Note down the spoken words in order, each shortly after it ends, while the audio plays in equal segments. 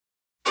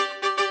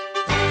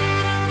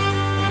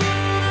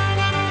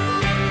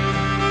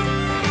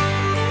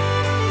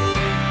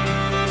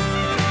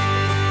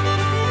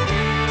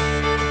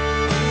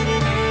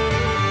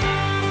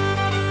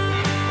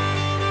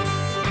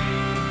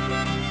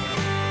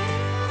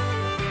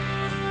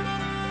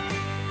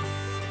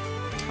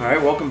All right,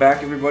 welcome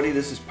back, everybody.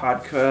 This is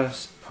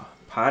podcast,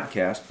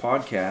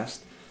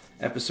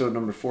 episode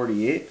number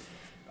 48.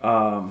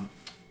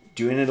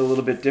 Doing it a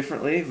little bit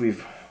differently.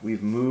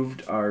 We've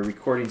moved our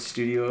recording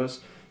studios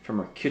from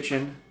our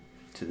kitchen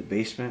to the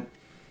basement.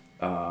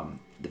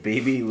 The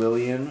baby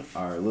Lillian,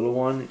 our little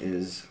one,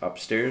 is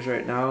upstairs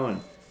right now,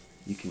 and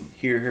you can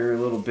hear her a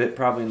little bit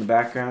probably in the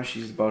background.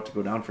 She's about to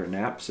go down for a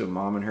nap, so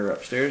Mom and her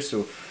upstairs.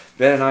 So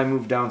Ben and I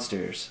moved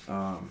downstairs.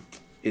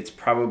 It's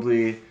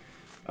probably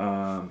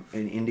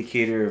an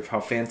indicator of how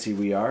fancy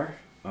we are.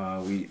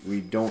 We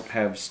don't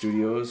have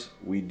studios.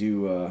 We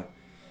do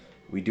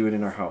it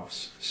in our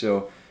house.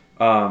 So,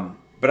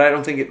 but I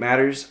don't think it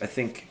matters. I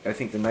think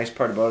the nice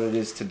part about it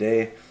is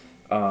today,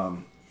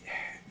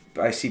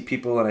 I see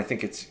people and I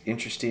think it's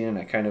interesting,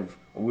 and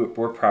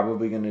we're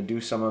probably going to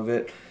do some of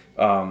it.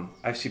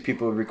 I see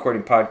people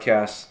recording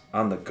podcasts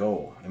on the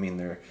go. I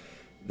mean,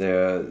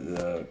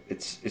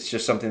 it's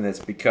just something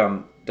that's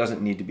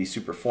doesn't need to be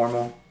super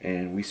formal,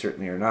 and we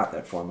certainly are not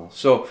that formal.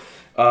 So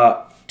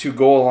to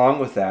go along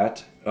with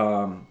that,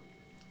 we're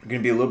going to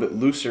be a little bit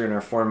looser in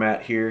our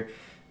format here,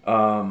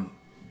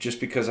 just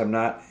because I'm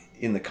not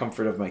in the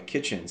comfort of my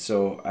kitchen.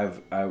 So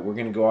we're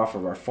going to go off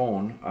of our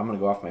phone. I'm going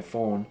to go off my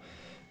phone,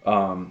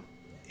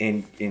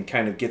 and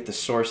kind of get the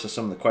source of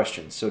some of the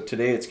questions. So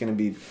today it's going to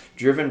be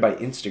driven by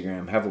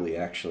Instagram heavily,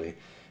 actually.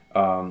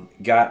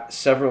 Got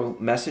several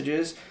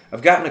messages.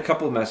 I've gotten a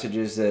couple of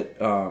messages that,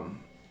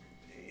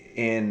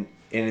 and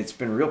it's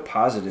been real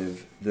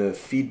positive, the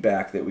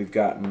feedback that we've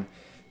gotten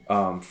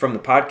from the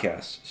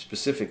podcast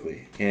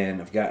specifically.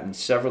 And I've gotten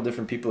several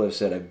different people that have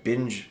said I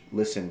binge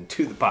listen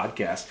to the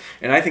podcast,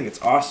 and I think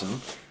it's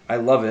awesome. I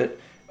love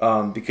it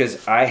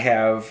because I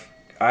have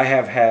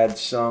had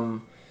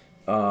some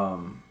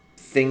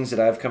things that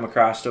I've come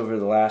across over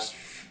the last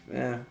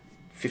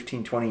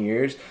 15, 20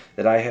 years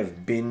that I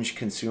have binge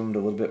consumed a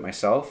little bit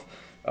myself.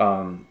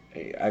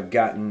 I've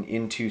gotten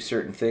into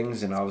certain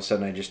things, and all of a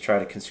sudden I just try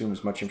to consume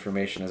as much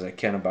information as I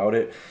can about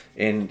it,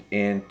 and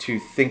to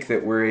think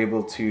that we're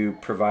able to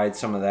provide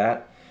some of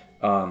that.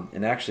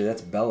 And actually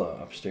that's Bella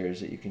upstairs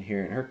that you can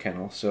hear in her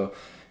kennel. So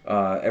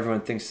everyone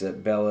thinks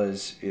that Bella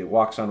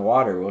walks on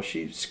water. Well,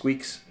 she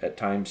squeaks at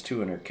times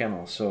too in her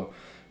kennel. So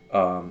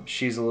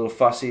she's a little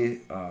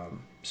fussy.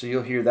 So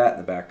you'll hear that in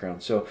the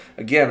background. So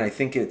again, I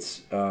think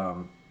it's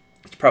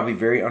probably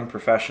very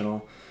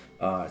unprofessional.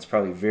 It's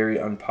probably very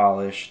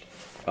unpolished.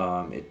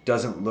 It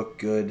doesn't look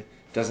good.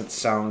 Doesn't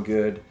sound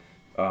good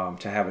to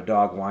have a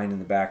dog whine in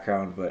the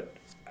background. But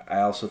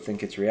I also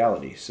think it's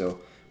reality. So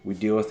we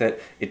deal with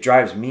it. It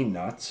drives me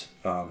nuts.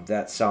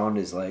 That sound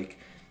is like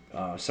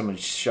someone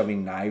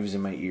shoving knives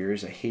in my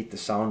ears. I hate the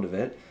sound of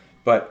it.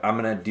 But I'm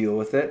going to deal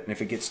with it. And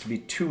if it gets to be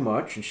too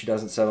much and she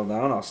doesn't settle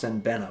down, I'll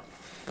send Ben up.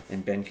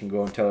 And Ben can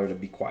go and tell her to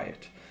be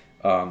quiet.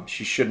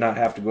 She should not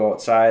have to go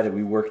outside.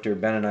 We worked her.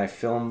 Ben and I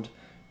filmed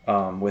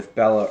with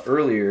Bella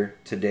earlier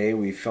today.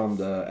 We filmed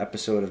an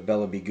episode of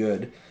Bella Be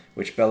Good,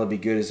 which Bella Be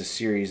Good is a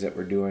series that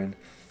we're doing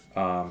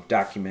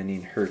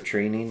documenting her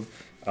training,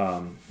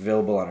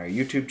 available on our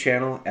YouTube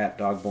channel at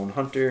Dogbone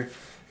Hunter.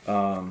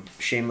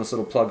 Shameless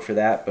little plug for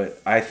that,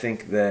 but I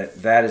think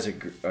that is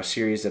a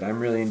series that I'm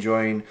really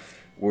enjoying.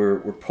 We're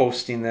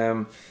posting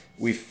them.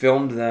 We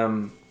filmed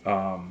them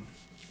a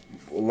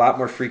lot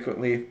more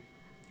frequently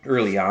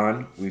early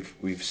on.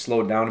 We've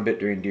slowed down a bit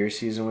during deer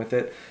season with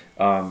it,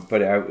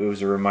 but it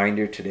was a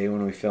reminder today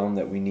when we filmed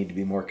that we need to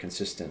be more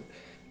consistent.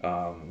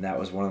 That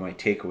was one of my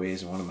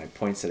takeaways, and one of my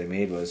points that I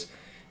made was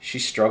she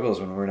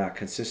struggles when we're not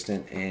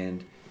consistent,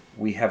 and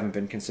we haven't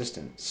been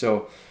consistent.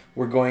 So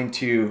we're going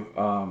to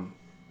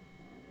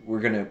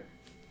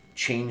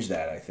change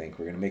that. I think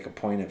we're going to make a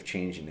point of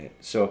changing it.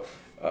 So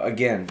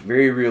again,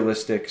 very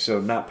realistic, so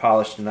not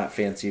polished and not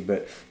fancy,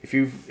 but if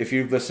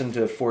you've listened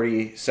to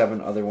 47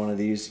 other one of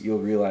these, you'll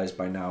realize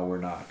by now we're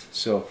not.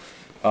 So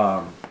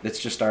that's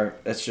just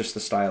the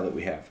style that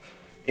we have.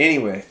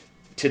 Anyway,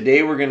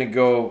 today we're going to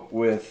go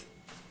with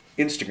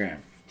Instagram.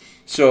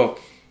 So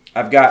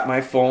I've got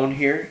my phone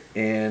here,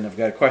 and I've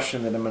got a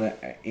question that I'm going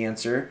to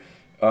answer.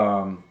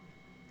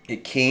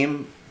 It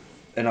came,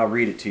 and I'll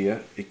read it to you.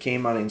 It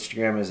came on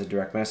Instagram as a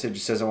direct message. It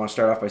says, I want to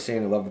start off by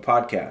saying I love the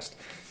podcast.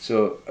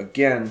 So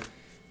again,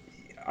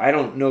 I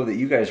don't know that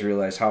you guys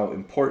realize how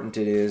important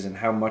it is and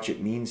how much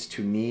it means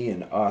to me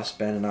and us,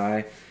 Ben and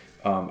I,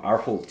 our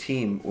whole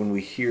team, when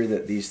we hear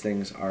that these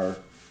things are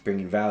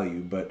bringing value.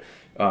 But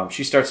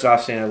she starts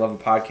off saying, I love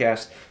the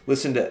podcast.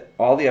 Listen to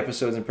all the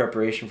episodes in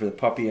preparation for the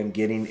puppy I'm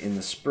getting in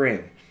the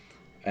spring,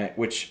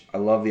 which I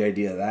love the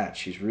idea of that.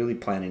 She's really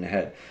planning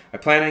ahead. I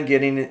plan on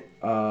getting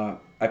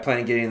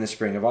in the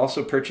spring. I've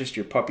also purchased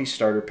your puppy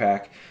starter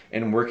pack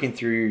and working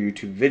through your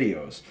YouTube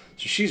videos.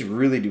 So she's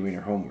really doing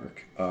her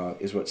homework,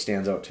 is what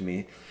stands out to me.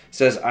 It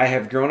says, I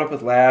have grown up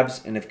with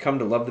labs and have come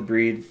to love the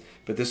breed,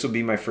 but this will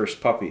be my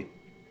first puppy.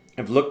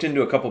 I've looked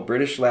into a couple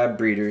British lab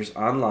breeders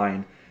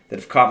online that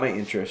have caught my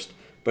interest,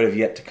 but have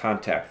yet to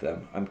contact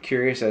them. I'm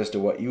curious as to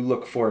what you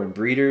look for in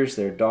breeders,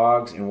 their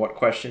dogs, and what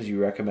questions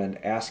you recommend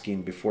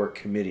asking before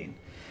committing.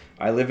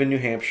 I live in New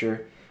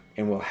Hampshire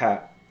and will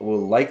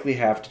will likely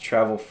have to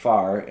travel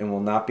far and will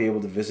not be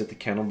able to visit the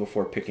kennel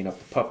before picking up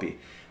the puppy.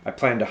 I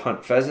plan to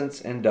hunt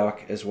pheasants and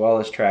duck as well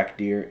as track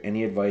deer.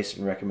 Any advice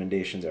and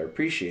recommendations are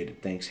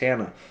appreciated. Thanks,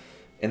 Hannah.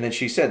 And then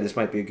she said this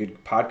might be a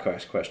good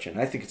podcast question.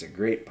 I think it's a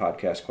great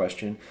podcast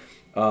question.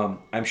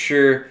 I'm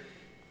sure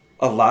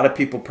a lot of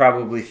people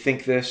probably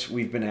think this.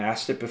 We've been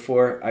asked it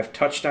before. I've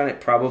touched on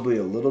it probably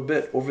a little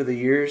bit over the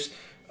years.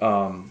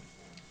 And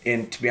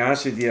to be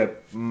honest with you,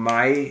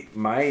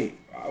 my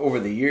over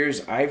the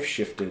years, I've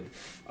shifted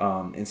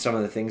in some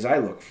of the things I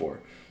look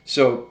for.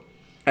 So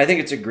I think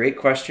it's a great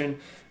question.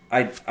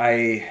 I'm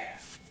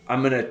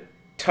gonna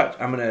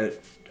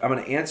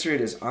answer it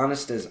as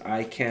honest as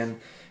I can,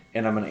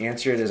 and I'm gonna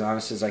answer it as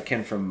honest as I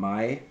can from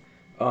my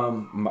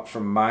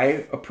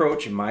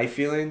approach and my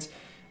feelings.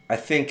 I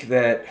think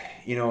that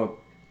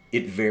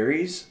it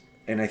varies,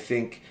 and I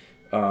think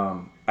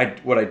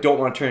what I don't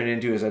want to turn it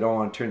into is I don't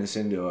want to turn this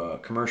into a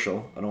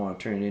commercial. I don't want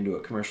to turn it into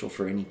a commercial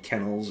for any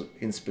kennels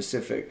in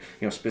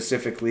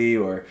specifically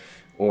or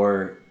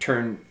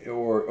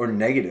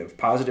negative,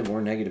 positive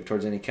or negative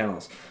towards any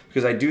kennels,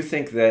 because I do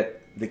think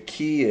that the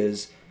key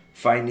is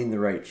finding the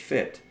right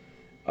fit,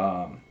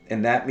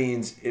 and that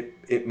means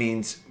it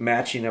means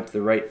matching up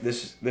the right.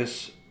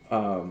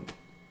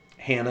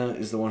 Hannah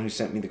is the one who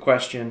sent me the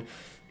question.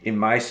 In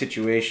my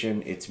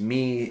situation, it's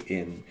me.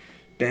 In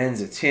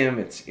Ben's, it's him.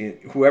 It's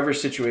whoever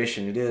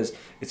situation it is.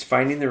 It's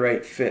finding the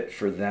right fit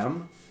for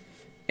them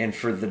and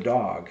for the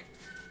dog.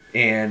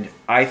 And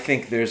I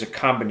think there's a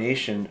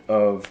combination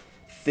of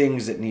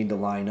things that need to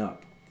line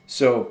up.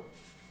 So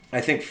I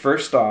think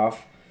first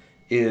off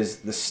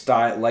is the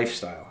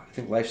lifestyle. I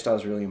think lifestyle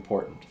is really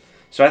important.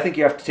 So I think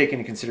you have to take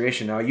into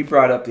consideration. Now, you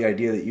brought up the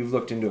idea that you've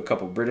looked into a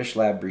couple British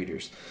lab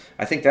breeders.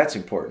 I think that's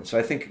important. So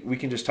I think we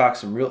can just talk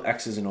some real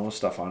X's and O's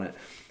stuff on it.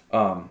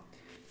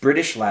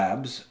 British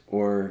labs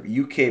or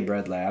UK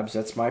bred labs,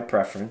 that's my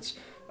preference.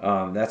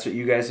 That's what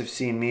you guys have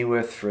seen me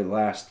with for the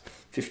last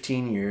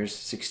 15 years,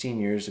 16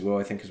 years ago,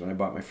 I think is when I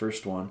bought my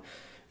first one.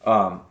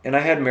 And I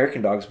had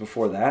American dogs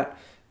before that.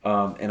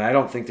 And I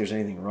don't think there's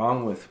anything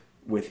wrong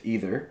with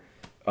either.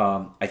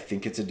 I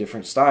think it's a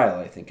different style.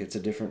 I think it's a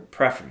different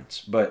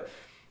preference. But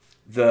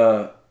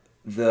the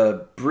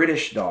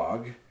British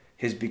dog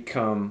has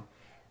become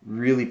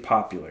really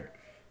popular,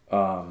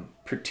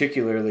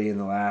 particularly in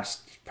the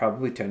last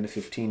probably 10 to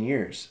 15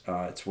 years.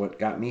 It's what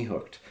got me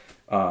hooked,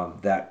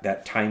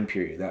 that time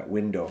period, that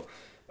window.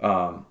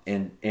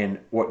 And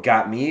what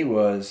got me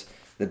was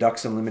the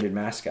Ducks Unlimited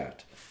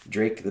mascot.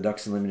 Drake, the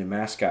Ducks Unlimited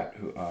mascot,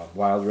 who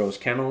Wild Rose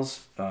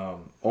Kennels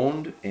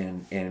owned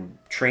and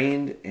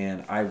trained,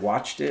 and I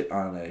watched it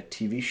on a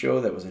TV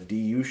show that was a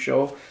DU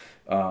show.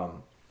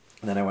 And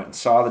then I went and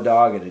saw the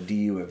dog at a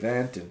DU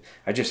event, and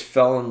I just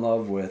fell in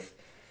love with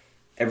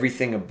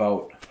everything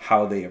about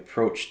how they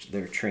approached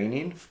their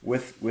training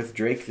with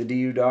Drake, the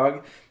DU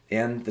dog,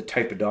 and the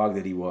type of dog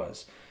that he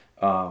was.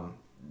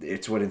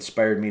 It's what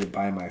inspired me to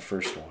buy my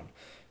first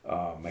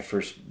one, my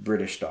first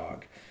British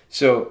dog.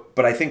 So,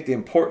 but I think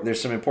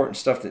there's some important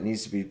stuff that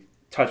needs to be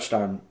touched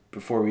on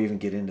before we even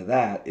get into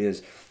that,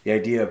 is the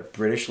idea of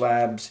British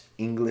labs,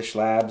 English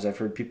labs, I've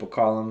heard people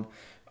call them.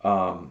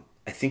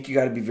 I think you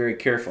got to be very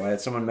careful. I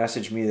had someone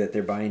message me that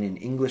they're buying an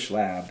English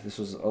lab. This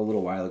was a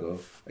little while ago,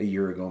 a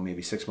year ago,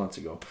 maybe 6 months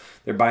ago.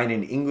 They're buying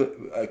an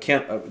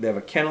they have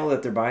a kennel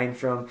that they're buying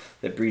from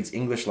that breeds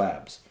English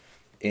labs.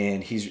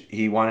 And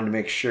he wanted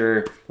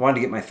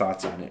to get my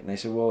thoughts on it. And I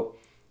said, well,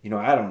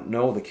 I don't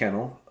know the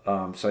kennel.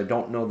 So I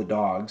don't know the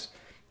dogs,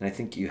 and I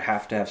think you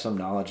have to have some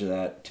knowledge of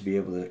that to be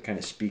able to kind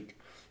of speak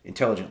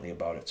intelligently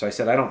about it. So I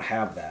said, I don't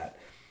have that,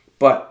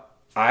 but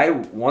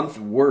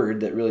one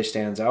word that really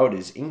stands out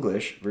is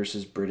English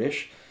versus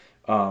British.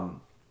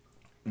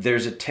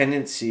 There's a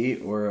tendency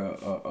or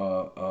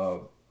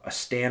a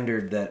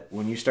standard that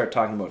when you start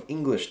talking about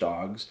English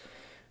dogs,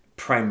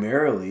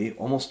 primarily,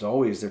 almost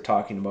always, they're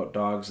talking about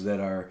dogs that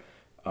are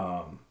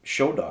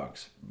show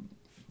dogs,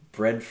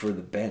 bred for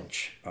the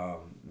bench.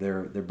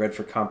 They're bred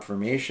for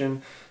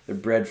conformation. They're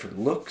bred for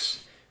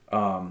looks.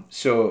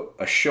 So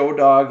a show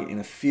dog and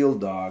a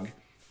field dog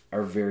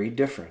are very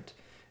different.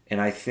 And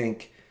I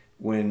think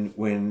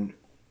when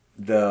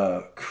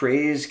the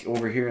craze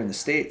over here in the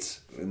States,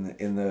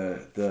 in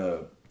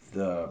the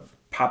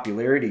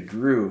popularity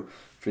grew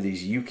for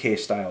these UK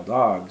style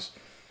dogs,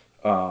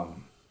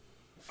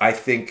 I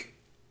think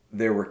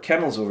there were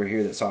kennels over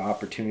here that saw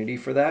opportunity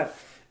for that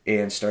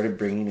and started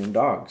bringing in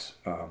dogs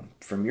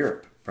from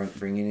Europe,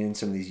 bringing in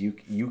some of these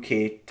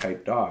UK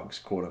type dogs,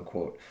 quote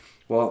unquote.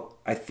 Well,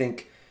 I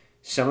think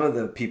some of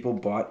the people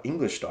bought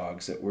English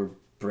dogs that were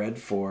bred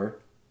for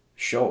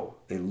show.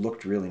 They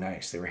looked really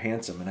nice. They were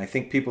handsome. And I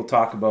think people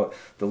talk about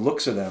the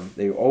looks of them.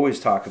 They always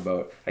talk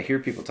about, I hear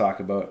people talk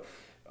about,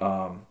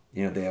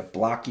 they have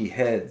blocky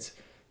heads.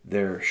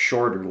 They're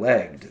shorter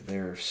legged.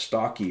 They're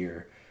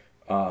stockier.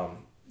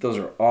 Those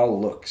are all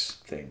looks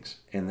things,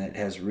 and that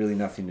has really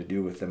nothing to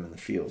do with them in the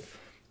field.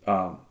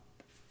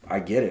 I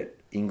get it.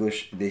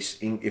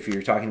 If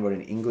you're talking about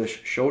an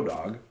English show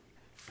dog,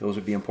 those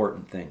would be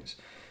important things.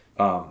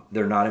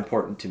 They're not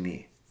important to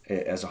me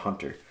as a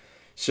hunter.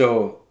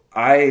 So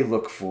I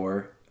look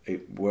for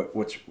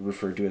what's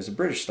referred to as a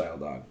British style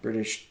dog.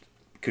 British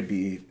could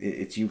be,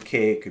 it's UK,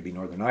 it could be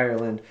Northern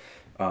Ireland,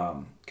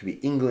 could be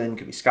England,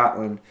 could be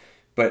Scotland,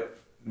 but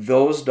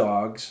those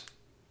dogs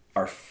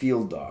are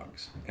field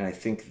dogs, and I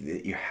think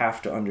that you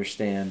have to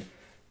understand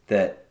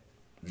that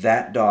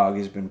that dog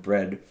has been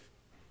bred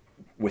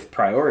with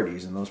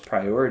priorities, and those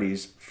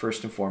priorities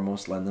first and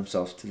foremost lend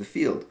themselves to the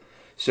field.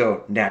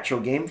 So natural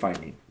game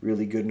finding,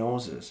 really good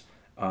noses,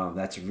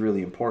 that's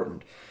really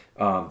important.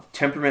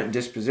 Temperament and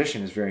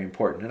disposition is very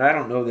important, and I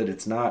don't know that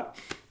it's not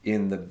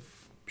in the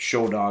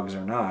show dogs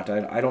or not.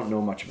 I don't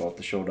know much about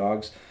the show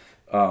dogs,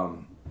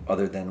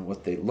 other than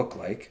what they look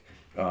like,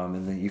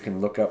 and then you can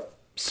look up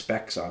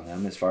specs on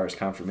them as far as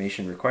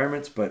conformation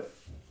requirements, but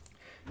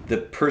the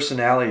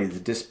personality, the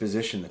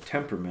disposition, the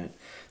temperament,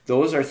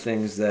 those are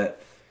things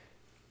that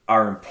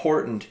are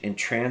important and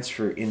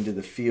transfer into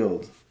the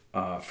field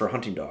for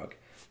hunting dog,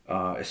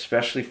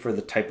 especially for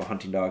the type of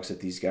hunting dogs that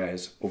these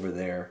guys over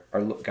there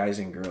are, guys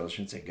and girls, I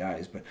shouldn't say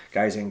guys, but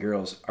guys and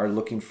girls are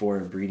looking for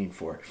and breeding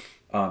for,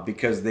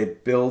 because they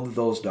build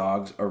those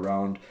dogs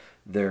around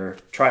their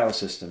trial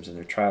systems, and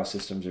their trial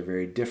systems are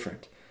very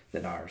different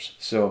than ours.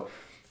 So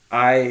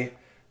I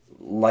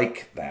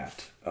like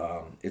that.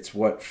 It's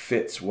what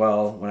fits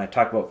well. When I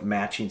talk about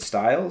matching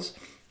styles,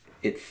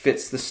 it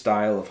fits the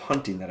style of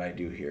hunting that I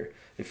do here.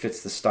 It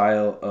fits the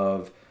style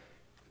of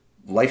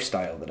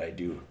lifestyle that I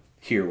do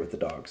here with the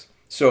dogs.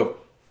 So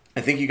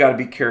I think you got to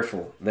be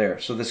careful there.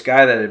 So this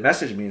guy that had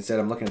messaged me and said,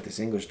 I'm looking at this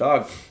English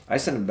dog, I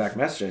sent him back a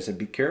message. I said,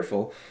 be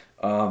careful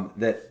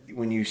that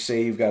when you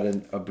say you've got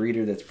a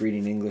breeder that's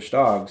breeding English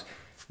dogs,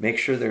 make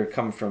sure they're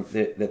coming from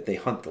that they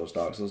hunt those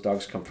dogs. Those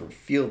dogs come from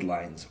field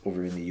lines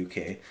over in the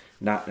UK,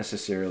 not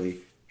necessarily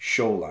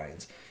show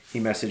lines. He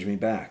messaged me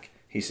back.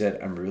 He said,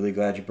 I'm really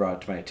glad you brought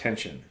it to my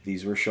attention.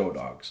 These were show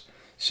dogs.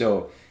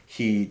 So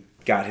he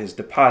got his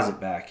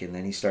deposit back, and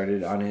then he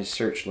started on his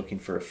search looking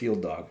for a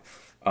field dog.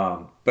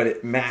 But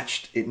it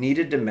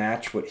needed to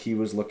match what he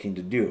was looking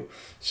to do.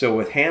 So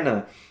with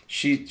Hannah,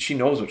 she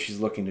knows what she's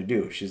looking to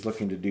do. She's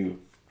looking to do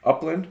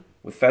upland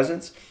with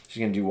pheasants. She's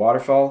going to do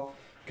waterfowl,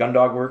 gun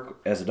dog work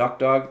as a duck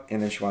dog,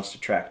 and then she wants to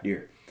track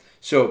deer.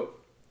 So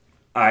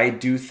I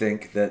do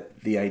think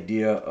that the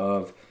idea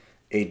of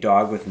a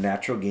dog with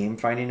natural game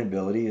finding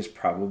ability is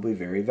probably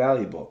very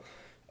valuable.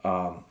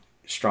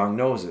 Strong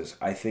noses.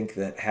 I think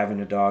that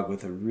having a dog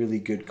with a really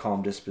good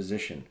calm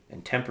disposition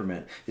and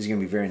temperament is going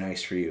to be very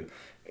nice for you.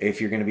 If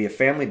you're going to be a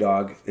family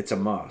dog, it's a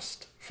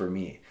must for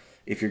me.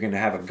 If you're going to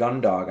have a gun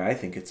dog, I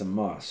think it's a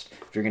must.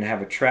 If you're going to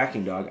have a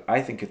tracking dog,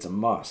 I think it's a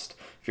must.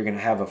 If you're going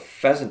to have a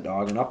pheasant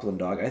dog, an upland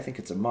dog, I think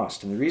it's a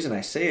must. And the reason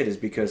I say it is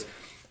because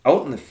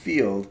out in the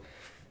field,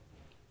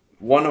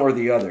 one or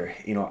the other,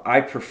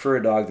 I prefer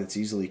a dog that's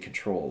easily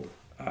controlled.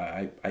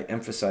 I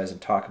emphasize and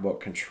talk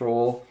about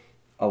control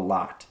a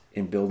lot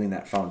in building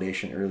that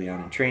foundation early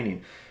on in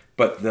training.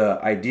 But the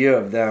idea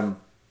of them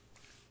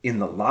in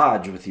the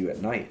lodge with you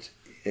at night,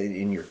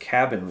 in your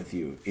cabin with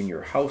you, in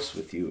your house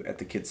with you, at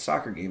the kids'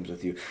 soccer games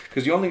with you,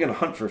 because you're only going to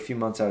hunt for a few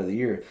months out of the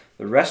year.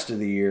 The rest of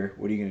the year,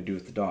 what are you going to do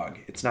with the dog?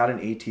 It's not an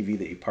ATV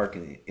that you park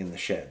in the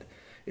shed.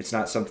 It's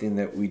not something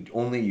that we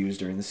only use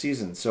during the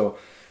season. So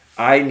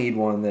I need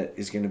one that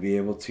is going to be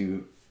able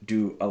to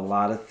do a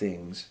lot of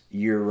things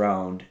year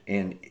round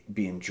and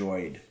be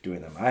enjoyed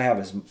doing them.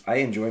 I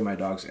enjoy my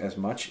dogs as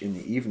much in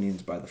the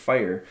evenings by the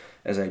fire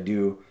as I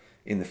do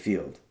in the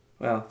field.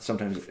 Well,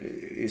 sometimes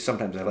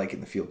I like it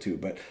in the field too,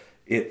 but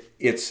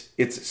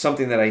it's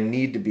something that I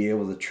need to be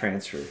able to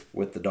transfer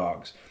with the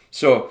dogs.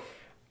 So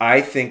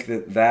I think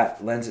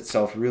that lends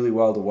itself really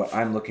well to what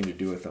I'm looking to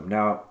do with them.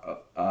 Now,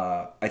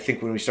 I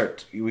think when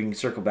we can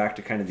circle back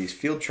to kind of these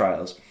field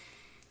trials.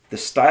 The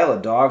style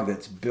of dog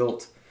that's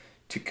built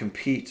to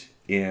compete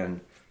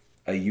in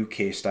a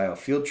UK style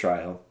field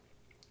trial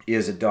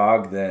is a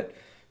dog that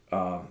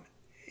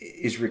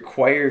is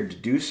required to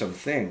do some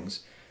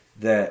things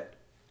that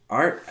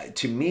aren't,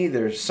 to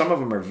me, some of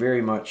them are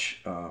very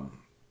much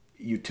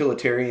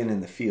utilitarian in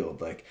the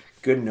field, like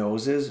good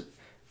noses,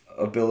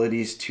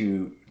 abilities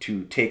to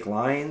take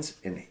lines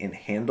and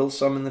handle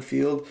some in the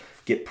field,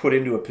 get put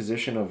into a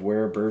position of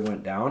where a bird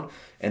went down,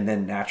 and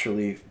then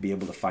naturally be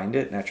able to find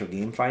it, natural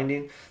game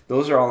finding.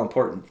 Those are all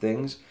important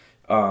things.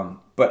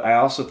 But I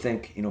also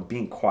think,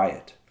 being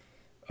quiet,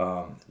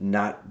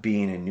 not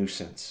being a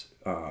nuisance,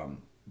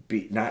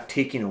 not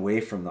taking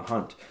away from the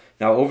hunt.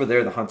 Now over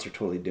there, the hunts are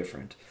totally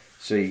different.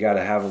 So you got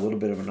to have a little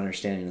bit of an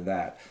understanding of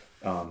that.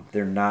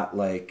 They're not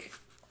like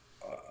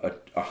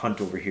a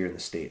hunt over here in the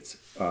States.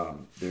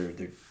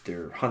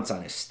 They're hunts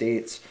on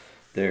estates.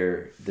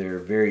 They're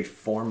very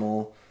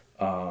formal.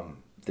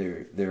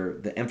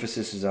 The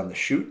emphasis is on the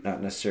shoot,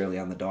 not necessarily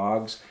on the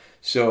dogs.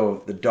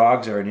 So the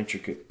dogs are an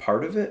intricate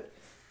part of it,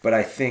 but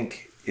I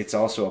think it's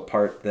also a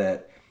part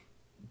that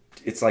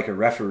it's like a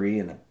referee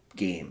in a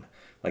game.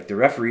 Like the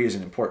referee is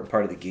an important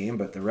part of the game,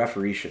 but the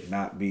referee should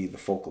not be the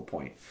focal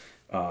point.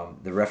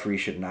 The referee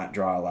should not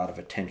draw a lot of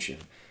attention.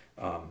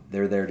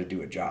 They're there to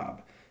do a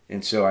job.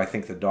 And so I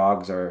think the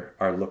dogs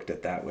are looked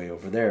at that way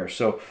over there.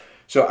 So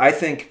I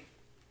think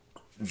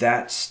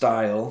that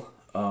style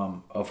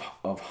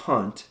of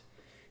hunt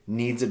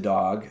needs a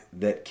dog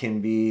that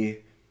can be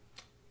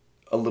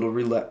a little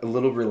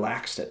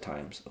relaxed at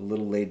times, a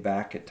little laid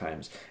back at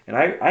times. And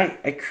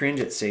I cringe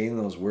at saying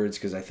those words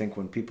because I think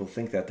when people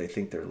think that, they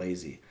think they're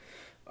lazy.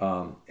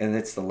 And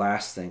it's the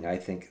last thing I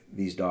think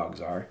these dogs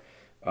are.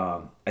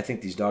 I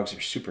think these dogs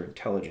are super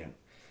intelligent,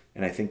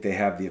 and I think they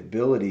have the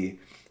ability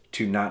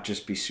to not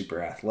just be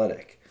super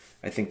athletic.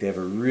 I think they have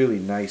a really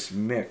nice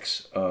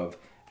mix of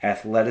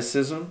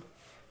athleticism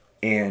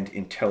and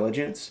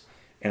intelligence,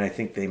 and I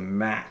think they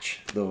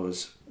match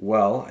those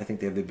well. I think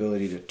they have the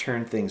ability to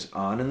turn things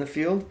on in the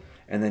field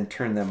and then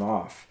turn them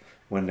off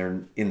when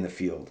they're in the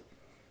field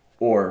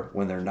or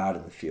when they're not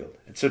in the field.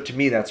 And so to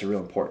me, that's a real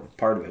important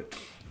part of it.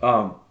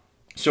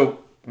 So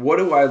what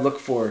do I look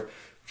for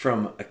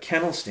from a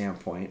kennel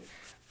standpoint?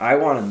 I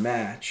want to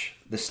match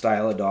the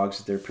style of dogs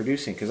that they're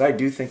producing, because I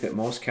do think that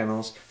most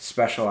kennels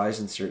specialize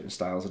in certain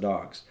styles of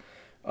dogs.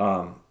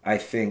 I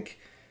think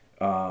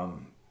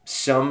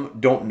some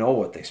don't know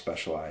what they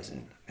specialize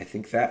in. I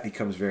think that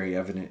becomes very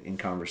evident in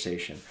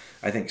conversation.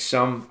 I think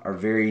some are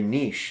very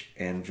niche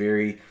and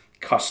very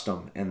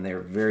custom, and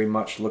they're very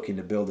much looking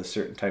to build a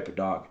certain type of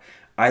dog.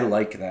 I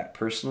like that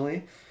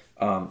personally.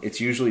 It's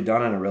usually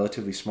done on a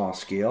relatively small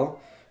scale.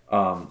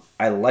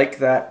 I like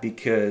that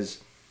because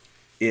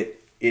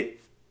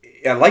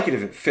I like it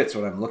if it fits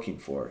what I'm looking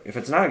for. If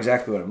it's not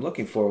exactly what I'm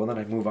looking for, well, then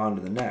I move on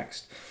to the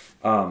next.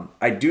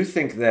 I do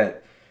think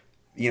that,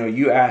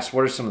 you asked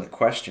what are some of the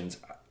questions.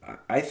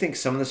 I think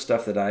some of the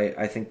stuff that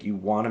I think you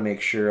want to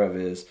make sure of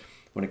is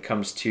when it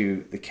comes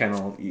to the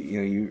kennel,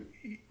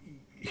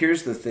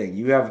 here's the thing.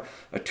 You have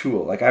a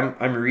tool. Like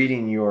I'm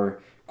reading your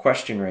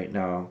question right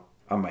now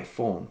on my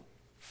phone.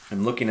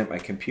 I'm looking at my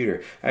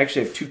computer. I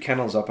actually have 2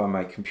 kennels up on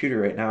my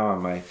computer right now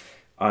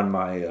on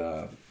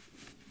my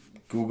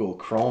Google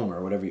Chrome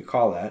or whatever you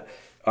call that.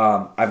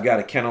 I've got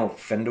a kennel,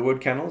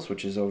 Fenderwood Kennels,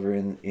 which is over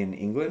in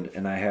England,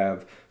 and I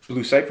have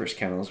Blue Cypress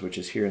Kennels, which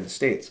is here in the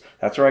States.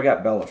 That's where I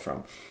got Bella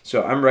from.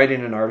 So I'm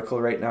writing an article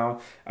right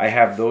now. I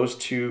have those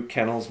 2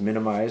 kennels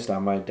minimized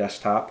on my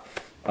desktop.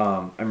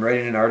 I'm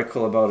writing an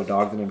article about a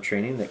dog that I'm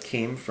training that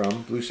came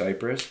from Blue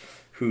Cypress,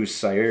 whose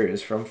sire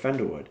is from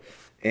Fenderwood.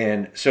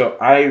 And so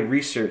I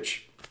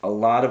research a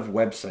lot of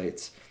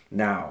websites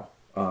now,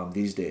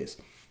 these days.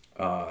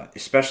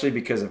 Especially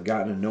because I've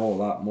gotten to know a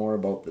lot more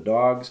about the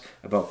dogs,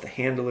 about the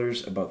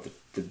handlers, about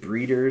the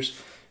breeders.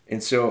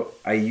 And so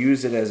I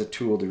use it as a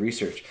tool to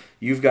research.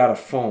 You've got a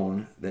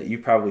phone that you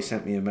probably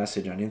sent me a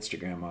message on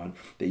Instagram on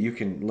that you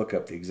can look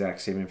up the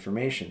exact same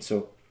information.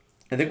 So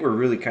I think we're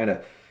really kind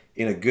of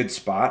in a good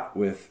spot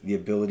with the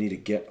ability to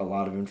get a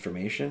lot of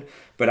information.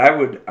 But I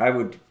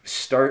would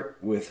start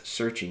with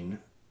searching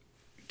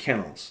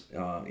kennels,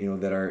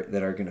 that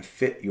are going to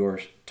fit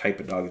your type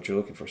of dog that you're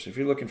looking for. So if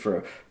you're looking for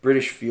a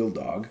British field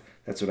dog,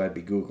 that's what I'd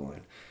be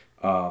Googling.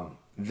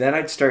 Then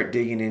I'd start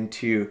digging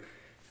into,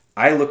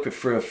 I look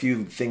for a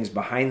few things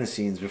behind the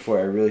scenes before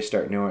I really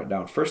start narrowing it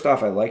down. First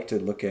off, I like to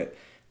look at,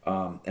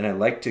 and I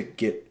like to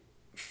get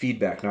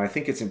feedback. Now, I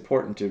think it's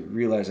important to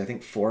realize, I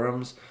think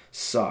forums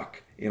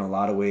suck in a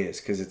lot of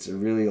ways because it's a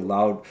really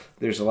loud,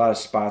 there's a lot of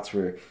spots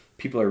where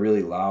people are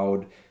really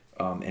loud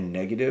and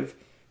negative,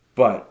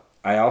 but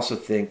I also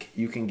think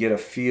you can get a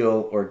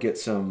feel or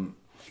get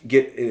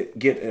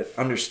an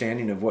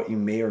understanding of what you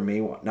may or may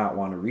not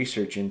want to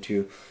research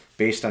into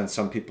based on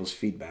some people's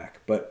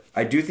feedback. But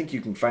I do think you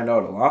can find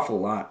out an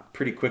awful lot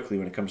pretty quickly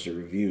when it comes to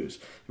reviews.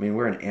 I mean,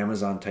 we're an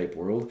Amazon type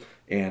world,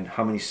 and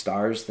how many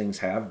stars things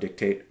have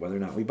dictate whether or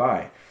not we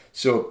buy.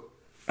 So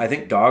I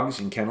think dogs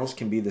and kennels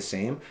can be the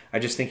same. I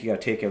just think you got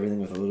to take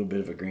everything with a little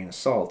bit of a grain of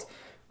salt.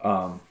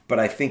 But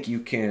I think you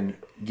can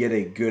get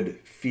a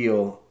good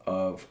feel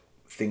of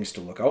things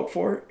to look out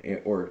for,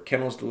 or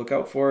kennels to look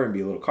out for and be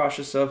a little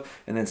cautious of,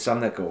 and then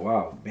some that go,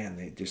 wow, man,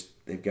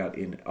 they've got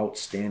an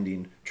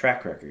outstanding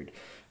track record.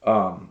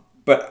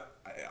 But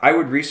I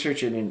would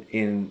research it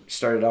and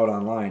start it out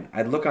online.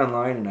 I'd look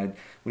online, and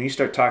when you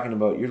start talking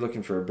about you're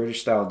looking for a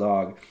British style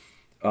dog,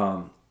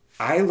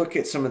 I look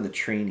at some of the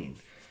training,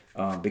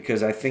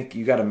 because I think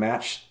you got to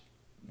match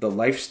the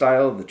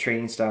lifestyle, the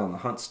training style, and the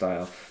hunt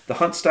style. The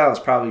hunt style is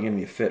probably going to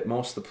be a fit.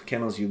 Most of the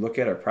kennels you look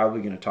at are probably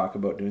going to talk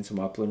about doing some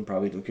upland,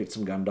 probably look at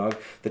some gun dog.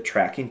 The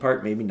tracking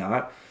part, maybe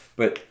not,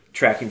 but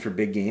tracking for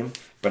big game.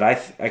 But I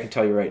can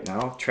tell you right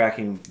now,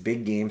 tracking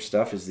big game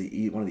stuff is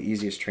one of the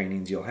easiest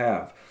trainings you'll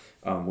have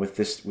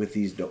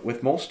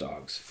with most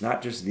dogs.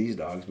 Not just these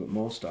dogs, but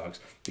most dogs,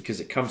 because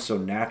it comes so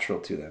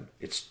natural to them.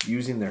 It's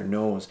using their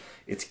nose.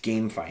 It's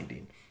game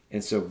finding.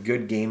 And so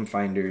good game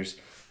finders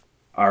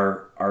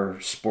are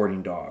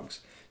sporting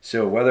dogs.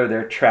 So whether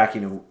they're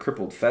tracking a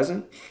crippled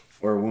pheasant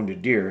or a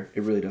wounded deer,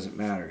 it really doesn't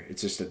matter.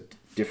 It's just a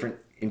different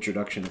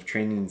introduction of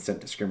training and scent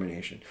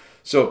discrimination.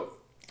 So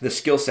the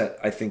skill set,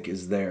 I think,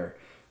 is there.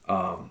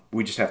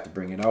 We just have to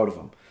bring it out of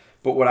them.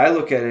 But what I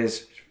look at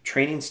is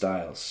training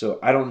styles. So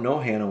I don't know,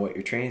 Hannah, what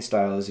your training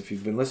style is. If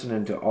you've been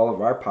listening to all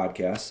of our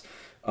podcasts,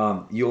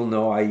 you'll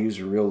know I use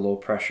a real low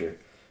pressure.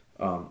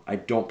 I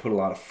don't put a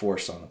lot of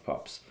force on the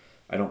pups.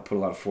 I don't put a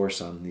lot of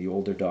force on the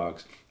older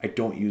dogs. I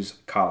don't use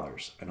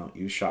collars. I don't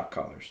use shock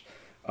collars.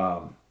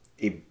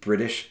 A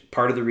British,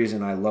 part of the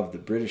reason I love the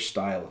British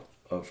style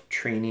of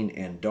training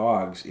and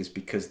dogs is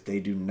because they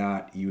do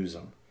not use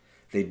them.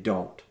 They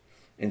don't.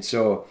 And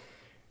so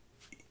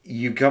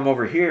you come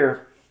over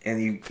here and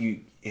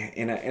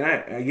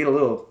I get a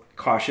little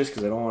cautious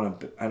because I don't want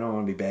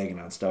to be bagging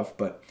on stuff,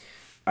 but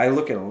I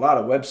look at a lot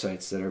of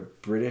websites that are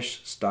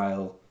British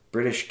style,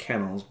 British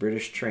kennels,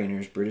 British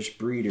trainers, British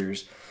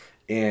breeders,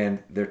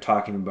 and they're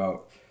talking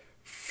about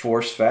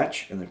force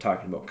fetch, and they're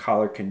talking about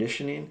collar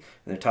conditioning, and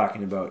they're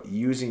talking about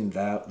using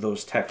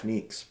those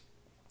techniques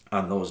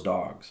on those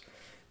dogs.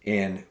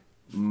 And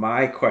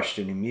my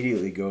question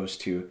immediately goes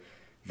to,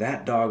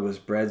 that dog was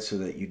bred so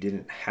that you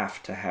didn't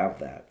have to have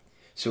that.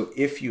 So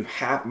if you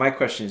have, my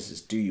question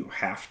is do you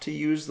have to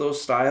use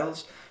those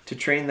styles to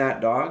train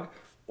that dog,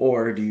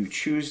 or do you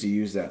choose to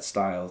use that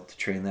style to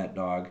train that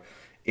dog?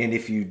 And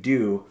if you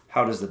do,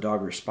 how does the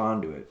dog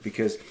respond to it?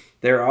 Because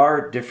there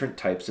are different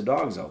types of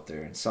dogs out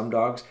there, and some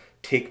dogs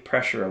take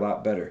pressure a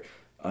lot better.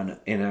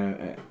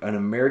 An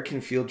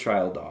American field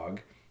trial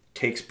dog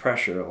takes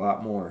pressure a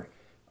lot more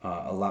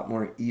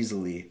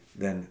easily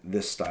than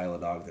this style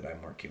of dog that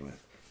I'm working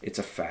with. It's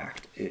a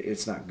fact.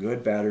 It's not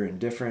good, bad, or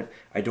indifferent.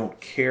 I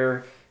don't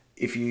care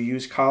if you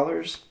use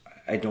collars.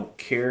 I don't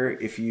care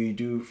if you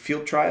do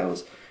field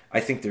trials.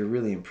 I think they're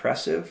really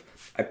impressive.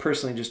 I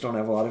personally just don't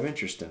have a lot of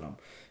interest in them.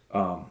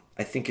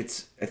 I think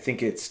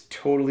it's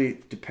totally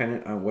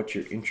dependent on what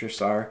your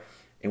interests are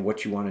and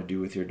what you want to do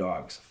with your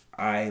dogs.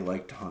 I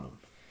like to hunt them.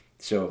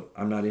 So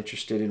I'm not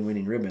interested in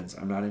winning ribbons.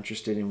 I'm not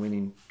interested in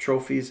winning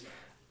trophies.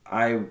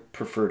 I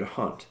prefer to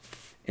hunt.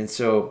 And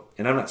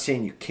I'm not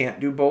saying you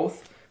can't do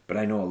both, but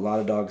I know a lot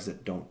of dogs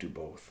that don't do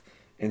both.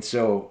 And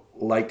so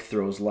like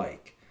throws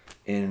like.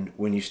 And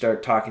when you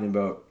start talking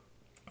about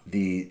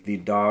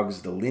the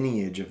dogs, the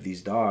lineage of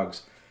these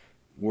dogs,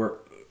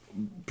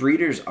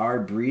 breeders are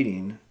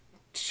breeding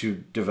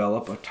to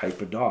develop a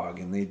type of dog,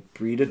 and they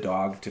breed a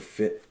dog to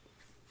fit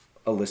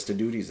a list of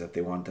duties that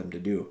they want them to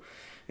do.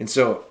 And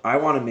so I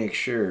want to make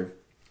sure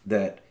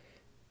that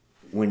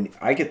when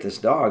I get this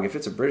dog, if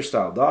it's a British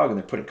style dog and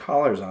they're putting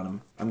collars on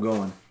him, I'm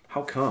going,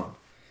 how come?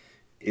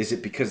 Is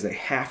it because they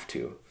have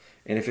to?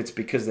 And if it's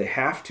because they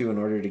have to in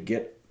order to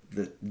get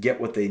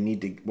what they need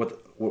to,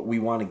 what we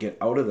want to get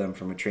out of them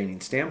from a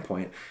training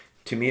standpoint,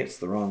 to me it's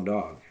the wrong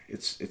dog.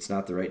 It's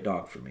not the right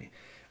dog for me.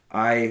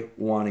 I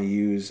want to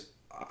use,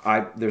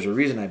 there's a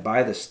reason I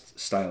buy this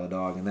style of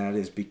dog, and that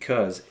is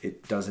because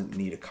it doesn't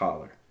need a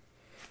collar.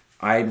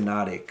 I'm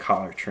not a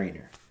collar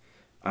trainer.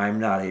 I'm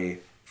not a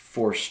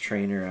force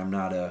trainer. I'm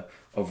not a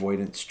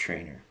avoidance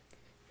trainer.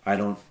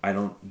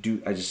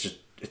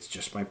 It's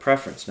just my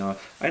preference. Now,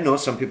 I know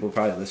some people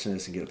probably listen to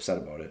this and get upset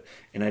about it,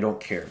 and I don't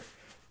care.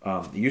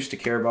 I used to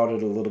care about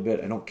it a little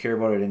bit. I don't care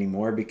about it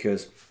anymore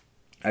because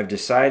I've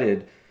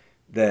decided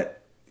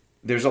that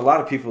there's a lot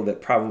of people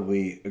that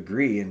probably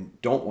agree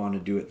and don't want to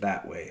do it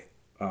that way.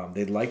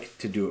 They'd like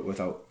to do it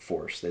without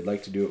force. They'd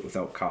like to do it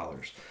without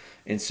collars.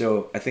 And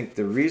so I think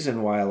the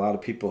reason why a lot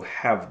of people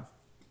have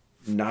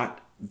not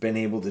been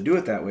able to do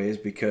it that way is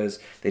because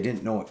they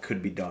didn't know it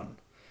could be done.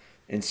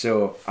 And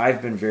so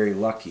I've been very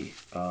lucky.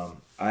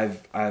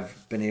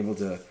 I've been able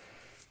to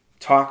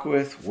talk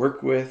with,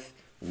 work with,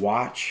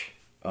 watch,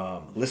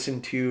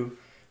 listen to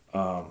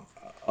a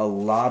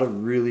lot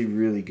of really,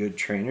 really good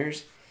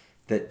trainers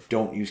that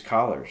don't use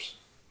collars.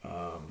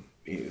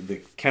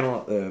 The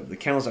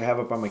kennels I have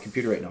up on my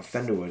computer right now,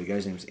 Fenderwood, the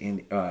guy's name is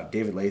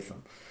David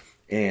Latham.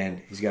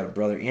 And he's got a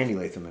brother, Andy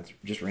Latham, that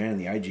just ran in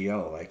the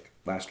IGL like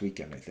last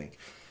weekend, I think.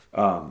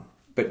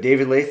 But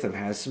David Latham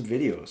has some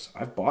videos.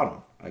 I've bought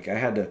them. Like I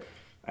had to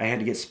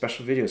get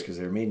special videos because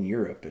they were made in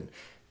Europe, and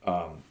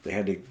they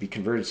had to be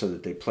converted so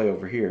that they play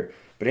over here.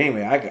 But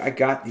anyway, I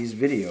got these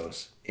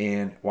videos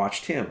and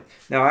watched him.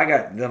 Now I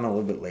got them a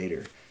little bit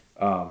later.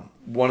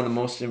 One of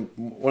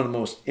the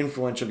most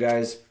influential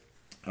guys,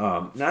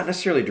 not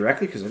necessarily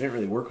directly because I didn't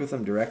really work with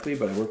him directly,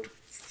 but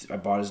I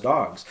bought his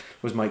dogs,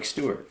 was Mike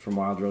Stewart from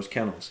Wild Rose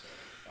Kennels.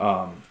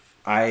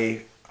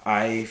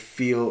 I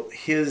feel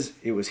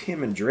it was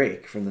him and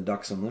Drake from the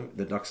Ducks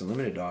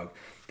Unlimited dog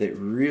that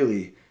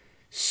really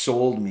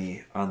sold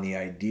me on the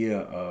idea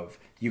of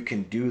you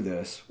can do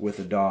this with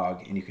a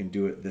dog and you can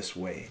do it this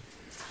way.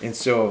 And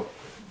so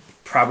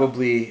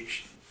probably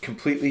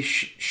completely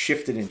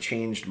shifted and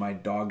changed my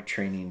dog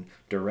training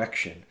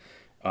direction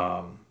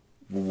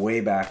way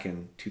back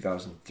in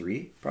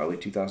 2003, probably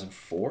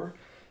 2004.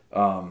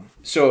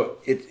 So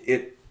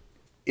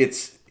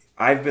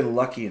I've been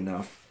lucky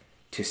enough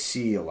to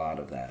see a lot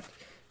of that.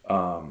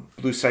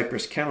 Blue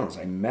Cypress Kennels.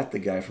 I met the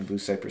guy from Blue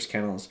Cypress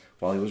Kennels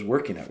while he was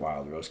working at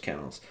Wild Rose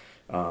Kennels.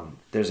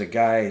 There's a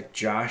guy,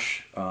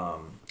 Josh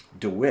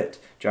DeWitt.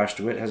 Josh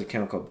DeWitt has a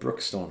kennel called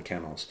Brookstone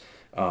Kennels.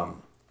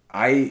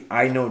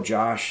 I know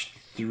Josh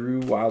through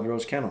Wild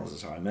Rose Kennels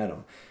is how I met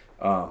him.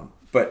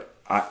 But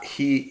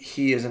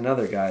he is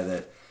another guy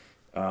that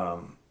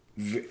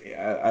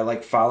I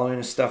like following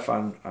his stuff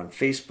on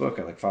Facebook.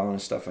 I like following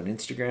his stuff on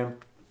Instagram.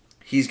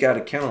 He's got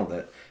a kennel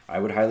that I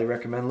would highly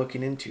recommend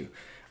looking into.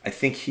 I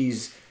think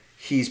he's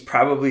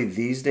probably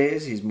these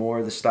days, he's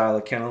more the style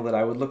of kennel that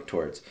I would look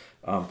towards.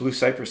 Blue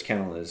Cypress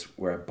Kennel is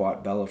where I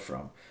bought Bella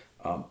from,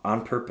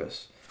 on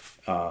purpose.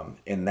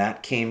 And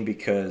that came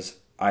because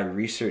I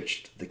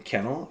researched the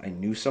kennel. I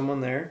knew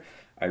someone there.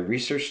 I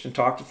researched and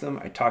talked with them.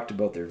 I talked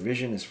about their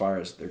vision as far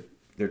as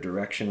their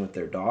direction with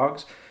their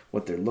dogs,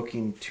 what they're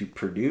looking to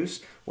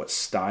produce, what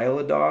style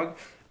of dog.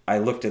 I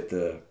looked at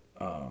the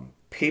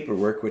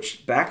paperwork,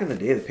 which back in the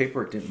day, the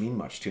paperwork didn't mean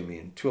much to me.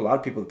 And to a lot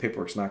of people, the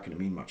paperwork's not going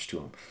to mean much to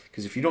them.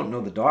 Because if you don't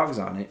know the dogs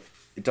on it,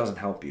 it doesn't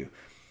help you.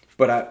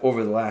 But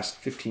over the last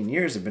 15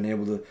 years, I've been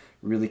able to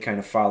really kind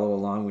of follow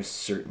along with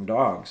certain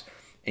dogs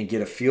and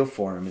get a feel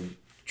for them and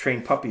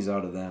train puppies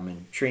out of them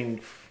and train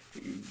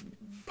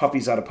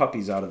puppies out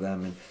of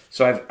them. And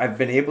so I've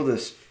been able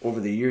to, over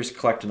the years,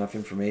 collect enough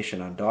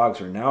information on dogs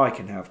where now I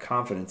can have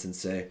confidence and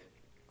say,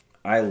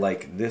 I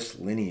like this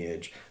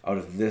lineage out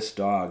of this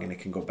dog, and it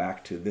can go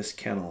back to this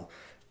kennel,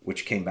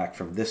 which came back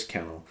from this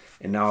kennel.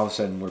 And now all of a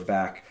sudden we're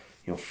back,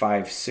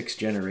 5-6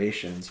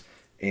 generations,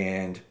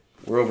 and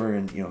we're over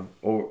in,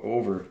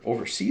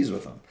 overseas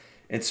with them.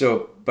 And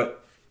so,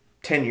 but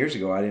 10 years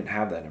ago, I didn't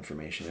have that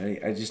information.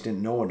 I just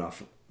didn't know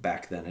enough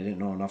back then. I didn't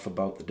know enough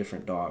about the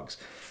different dogs.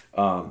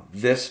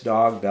 This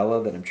dog,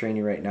 Bella, that I'm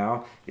training right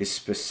now, is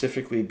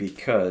specifically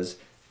because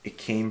it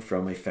came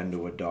from a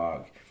Fendowood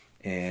dog.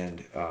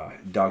 And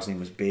dog's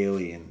name was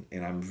Bailey,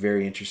 and I'm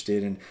very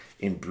interested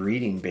in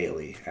breeding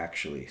Bailey,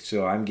 actually.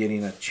 So I'm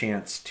getting a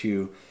chance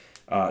to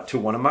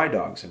one of my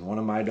dogs, and one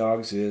of my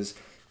dogs is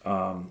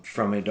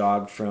from a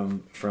dog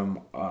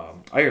from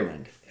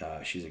Ireland.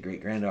 She's a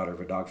great granddaughter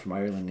of a dog from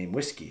Ireland named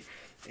Whiskey,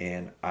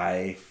 and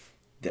I've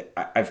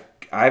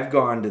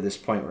gone to this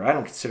point where I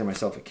don't consider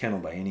myself a kennel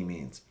by any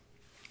means.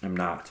 I'm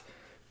not,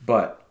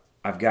 but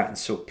I've gotten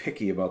so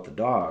picky about the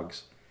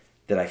dogs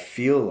that I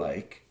feel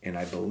like, and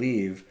I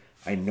believe,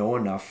 I know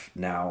enough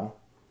now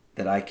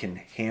that I can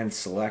hand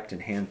select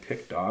and hand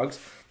pick dogs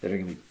that are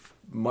going to be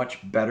much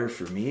better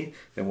for me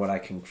than what I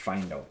can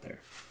find out there.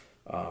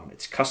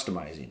 It's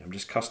customizing. I'm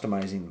just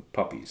customizing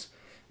puppies.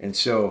 And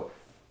so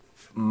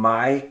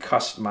my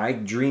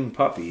dream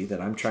puppy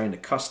that I'm trying to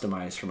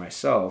customize for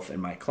myself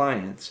and my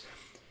clients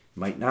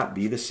might not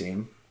be the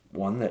same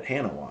one that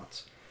Hannah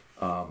wants.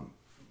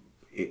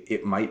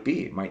 It might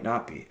be, it might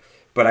not be.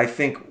 But I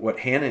think what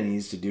Hannah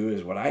needs to do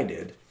is what I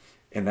did,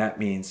 and that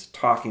means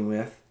talking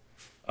with,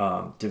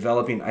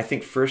 developing. I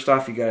think first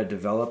off, you got to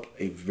develop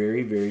a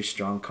very, very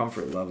strong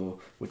comfort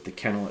level with the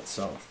kennel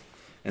itself.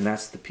 And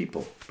that's the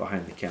people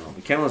behind the kennel.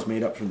 The kennel is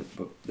made up from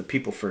the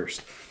people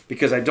first.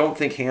 Because I don't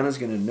think Hannah's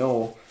going to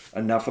know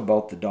enough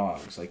about the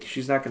dogs. Like,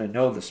 she's not going to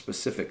know the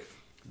specific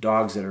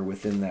dogs that are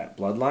within that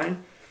bloodline.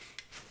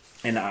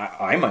 And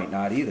I might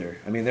not either.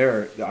 I mean,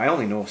 I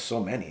only know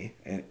so many.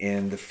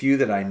 And the few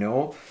that I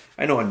know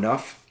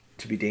enough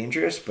to be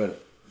dangerous,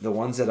 but the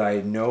ones that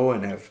I know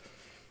and have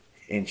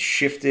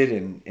shifted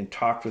and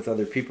talked with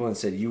other people and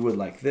said, you would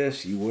like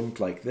this, you wouldn't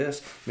like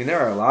this. I mean, there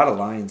are a lot of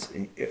lines.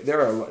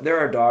 There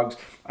are dogs.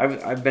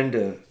 I've been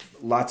to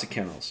lots of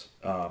kennels.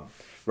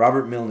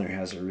 Robert Milner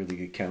has a really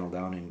good kennel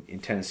down in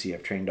Tennessee.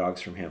 I've trained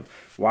dogs from him.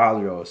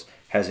 Wild Rose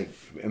has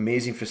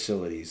amazing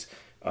facilities.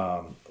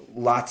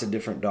 Lots of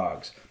different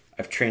dogs.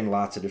 I've trained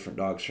lots of different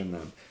dogs from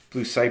them.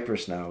 Blue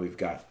Cypress now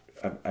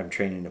I'm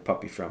training a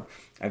puppy from.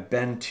 I've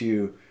been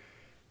to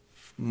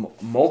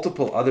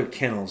multiple other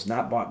kennels,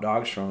 not bought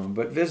dogs from them,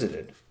 but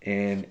visited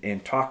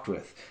and talked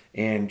with.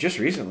 And just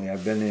recently,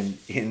 I've been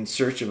in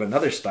search of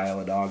another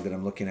style of dog that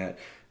I'm looking at.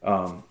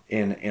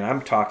 And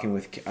I'm talking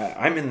with.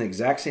 I'm in the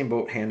exact same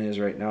boat Hannah is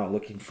right now,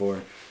 looking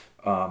for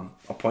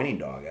a pointing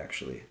dog,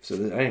 actually. So I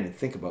didn't even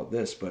think about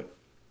this, but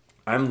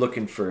I'm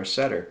looking for a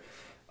setter.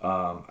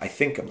 I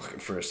think I'm looking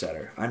for a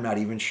setter. I'm not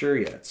even sure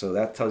yet, so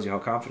that tells you how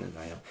confident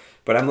I am.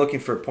 But I'm looking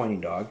for a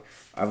pointing dog.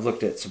 I've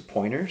looked at some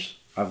pointers.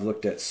 I've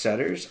looked at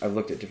setters. I've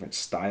looked at different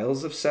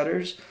styles of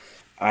setters.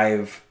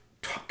 I've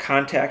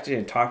contacted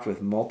and talked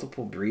with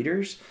multiple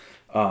breeders.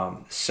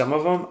 Some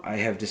of them I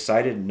have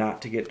decided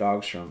not to get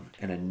dogs from,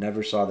 and I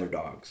never saw their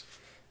dogs.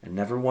 I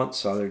never once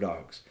saw their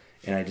dogs.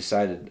 And I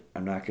decided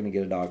I'm not going to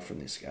get a dog from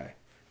this guy.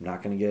 I'm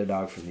not going to get a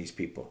dog from these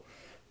people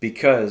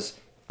because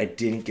I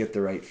didn't get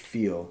the right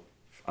feel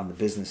on the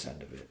business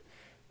end of it.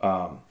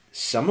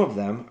 Some of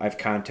them I've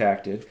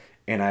contacted,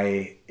 and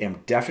I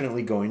am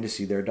definitely going to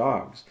see their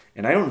dogs.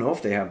 And I don't know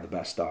if they have the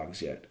best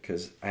dogs yet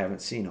because I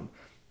haven't seen them.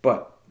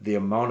 But the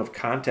amount of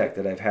contact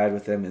that I've had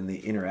with them and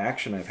the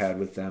interaction I've had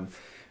with them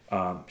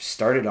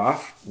started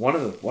off. One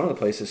of the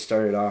places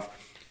started off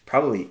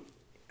probably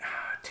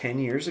 10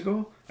 years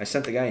ago. I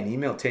sent the guy an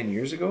email 10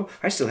 years ago.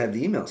 I still have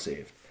the email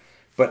saved.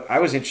 But I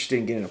was interested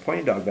in getting a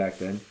pointing dog back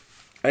then.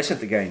 I sent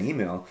the guy an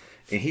email,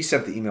 and he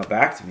sent the email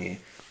back to me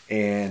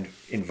and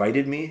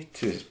invited me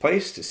to his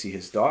place to see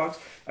his dogs.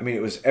 I mean,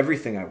 it was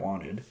everything I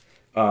wanted.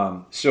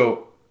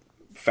 So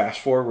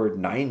fast forward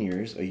 9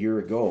 years, a year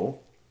ago,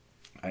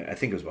 I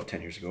think it was about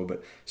 10 years ago,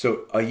 but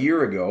so a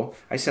year ago,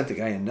 I sent the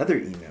guy another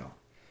email.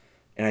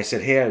 And I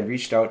said, hey, I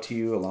reached out to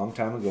you a long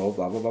time ago,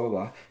 blah, blah, blah, blah,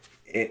 blah.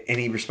 And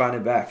he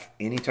responded back,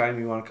 anytime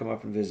you want to come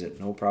up and visit,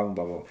 no problem,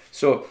 blah, blah, blah.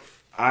 So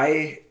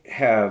I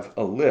have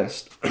a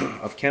list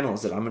of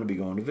kennels that I'm going to be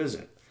going to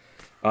visit.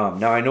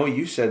 Now, I know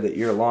you said that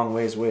you're a long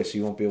ways away, so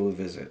you won't be able to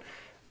visit.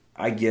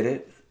 I get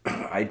it.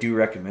 I do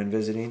recommend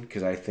visiting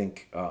because I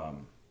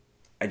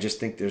just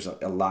think there's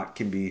a lot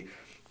can be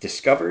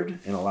discovered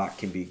and a lot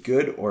can be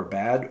good or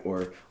bad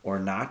or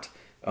not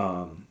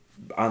on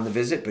the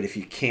visit. But if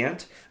you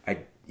can't,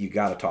 you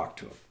got to talk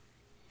to them.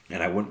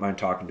 And I wouldn't mind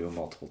talking to him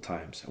multiple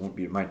times. I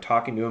wouldn't mind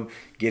talking to him,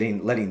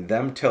 letting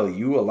them tell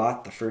you a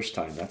lot the first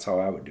time. That's how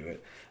I would do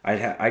it.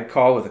 I'd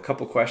call with a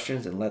couple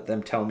questions and let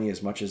them tell me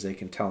as much as they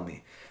can tell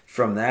me.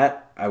 From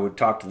that, I would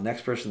talk to the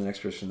next person, the next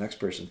person, the next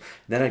person.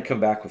 Then I'd come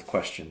back with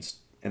questions,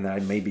 and then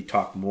I'd maybe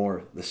talk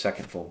more the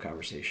second phone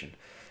conversation.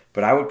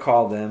 But I would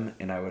call them,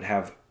 and I would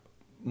have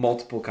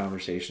multiple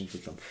conversations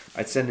with them.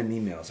 I'd send them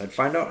emails. I'd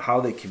find out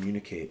how they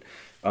communicate.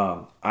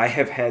 I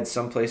have had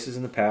some places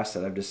in the past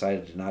that I've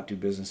decided to not do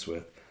business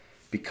with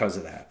because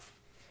of that.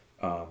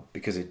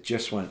 Because it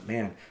just went,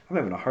 man, I'm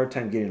having a hard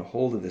time getting a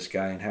hold of this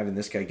guy and having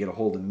this guy get a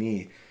hold of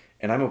me,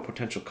 and I'm a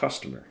potential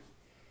customer.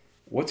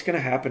 What's going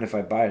to happen if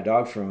I buy a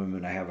dog from him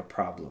and I have a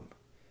problem?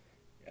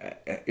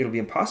 It'll be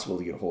impossible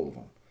to get a hold of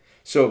him.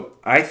 So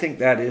I think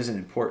that is an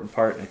important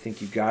part, and I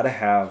think you got to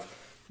have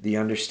the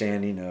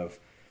understanding of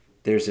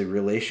there's a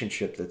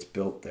relationship that's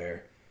built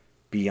there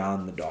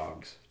beyond the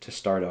dogs to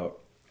start out.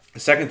 The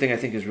second thing I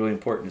think is really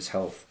important is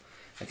health.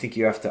 I think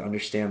you have to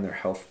understand their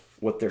health,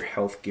 what their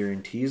health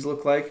guarantees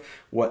look like,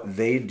 what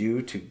they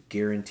do to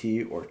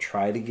guarantee or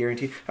try to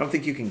guarantee. I don't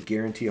think you can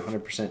guarantee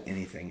 100%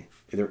 anything.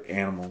 They're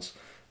animals.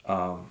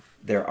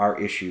 There are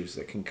issues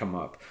that can come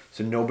up.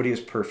 So nobody is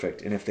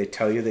perfect. And if they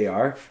tell you they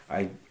are,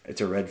 it's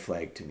a red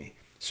flag to me.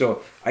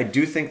 So I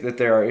do think that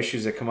there are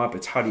issues that come up.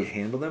 It's how do you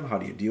handle them? How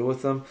do you deal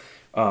with them?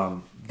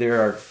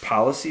 There are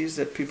policies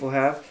that people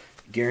have,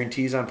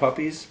 guarantees on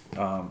puppies.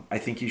 I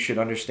think you should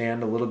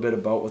understand a little bit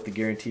about what the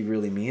guarantee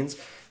really means.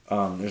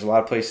 There's a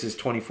lot of places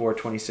 24,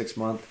 26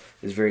 month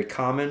is very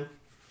common.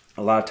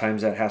 A lot of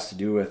times that has to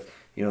do with,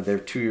 they're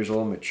 2 years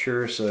old,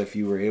 mature. So if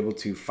you were able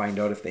to find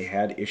out if they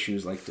had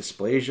issues like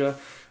dysplasia,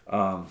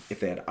 if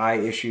they had eye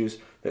issues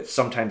that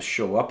sometimes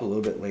show up a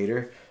little bit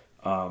later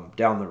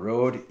down the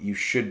road, you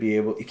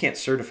can't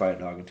certify a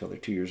dog until they're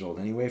 2 years old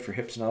anyway for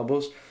hips and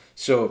elbows.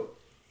 So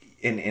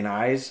in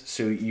eyes,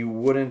 so you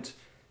wouldn't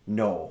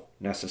know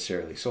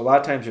necessarily. So a lot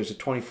of times there's a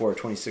 24 or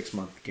 26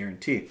 month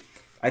guarantee.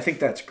 I think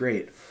that's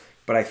great.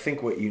 But I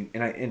think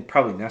and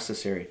probably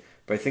necessary,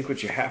 but I think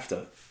what you have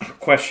to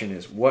question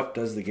is, what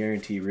does the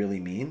guarantee really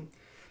mean?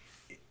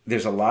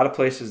 There's a lot of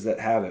places that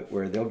have it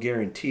where they'll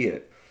guarantee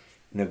it,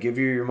 and they'll give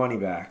you your money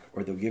back,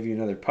 or they'll give you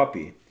another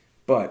puppy,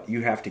 but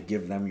you have to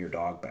give them your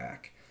dog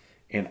back.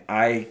 And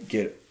I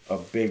get a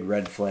big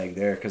red flag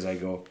there because I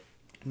go,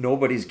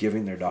 nobody's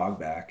giving their dog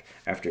back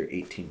after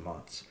 18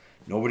 months.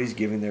 Nobody's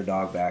giving their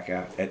dog back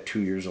at 2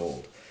 years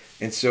old.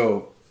 And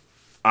so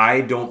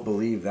I don't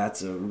believe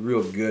that's a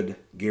real good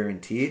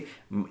guarantee.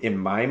 In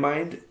my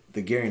mind,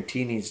 the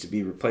guarantee needs to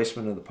be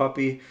replacement of the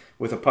puppy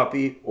with a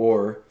puppy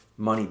or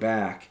money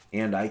back,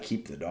 and I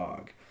keep the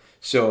dog.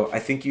 So I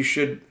think you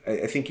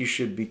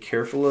should be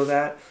careful of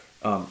that.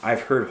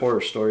 I've heard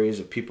horror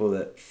stories of people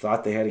that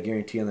thought they had a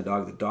guarantee on the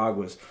dog. The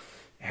dog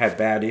had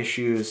bad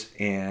issues,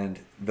 and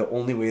the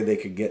only way they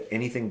could get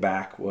anything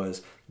back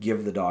was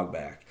give the dog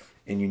back.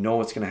 And you know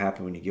what's going to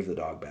happen when you give the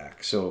dog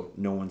back. So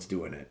no one's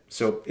doing it.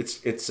 So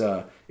it's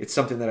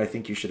something that I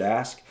think you should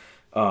ask.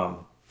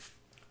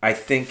 I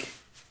think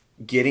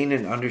getting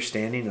an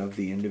understanding of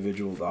the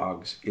individual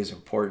dogs is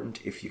important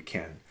if you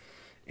can.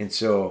 And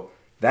so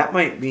that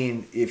might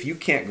mean if you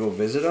can't go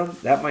visit them,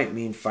 that might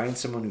mean find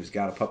someone who's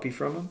got a puppy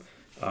from them.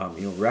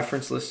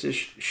 Reference lists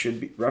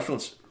should be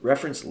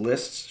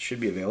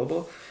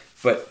available,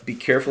 but be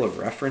careful of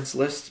reference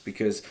lists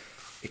because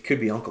it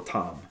could be Uncle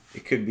Tom.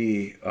 It could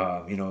be,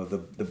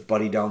 the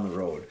buddy down the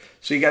road.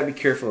 So you got to be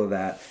careful of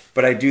that.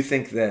 But I do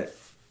think that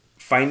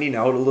finding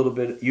out a little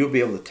bit, you'll be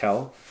able to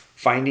tell.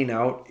 Finding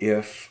out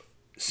if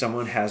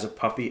someone has a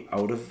puppy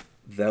out of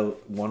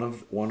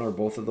one or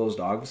both of those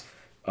dogs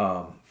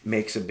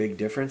makes a big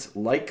difference.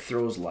 Like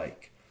throws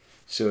like.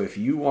 So if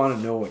you want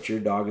to know what your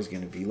dog is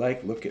going to be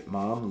like, look at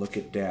mom, look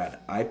at dad.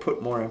 I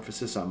put more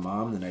emphasis on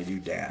mom than I do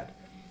dad.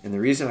 And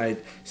the reason I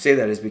say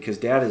that is because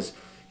dad is,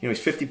 he's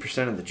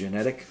 50% of the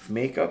genetic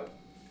makeup,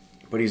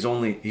 but he's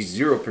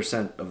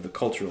 0% of the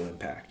cultural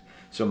impact.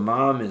 So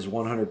mom is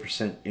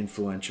 100%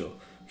 influential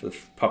for the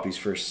puppy's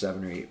first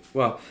 7 or 8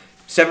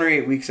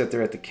 weeks that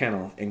they're at the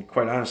kennel. And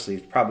quite honestly,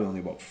 it's probably only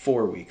about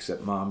 4 weeks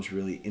that mom's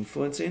really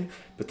influencing.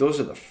 But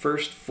those are the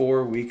first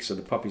 4 weeks of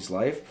the puppy's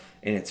life,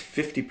 and it's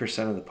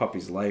 50% of the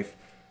puppy's life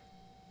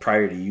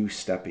prior to you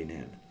stepping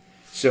in.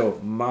 So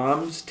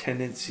mom's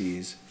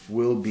tendencies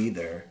will be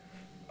there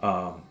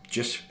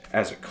just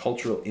as a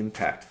cultural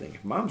impact thing.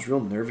 If mom's real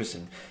nervous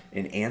and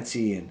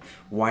antsy and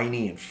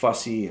whiny and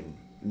fussy and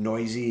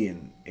noisy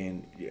and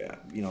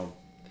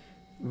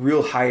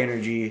real high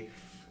energy,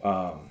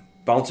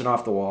 bouncing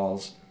off the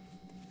walls,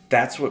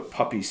 that's what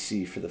puppies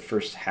see for the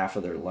first half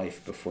of their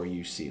life before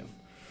you see them.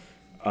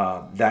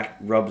 That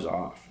rubs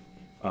off.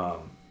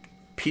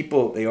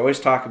 people, they always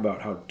talk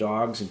about how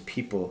dogs and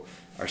people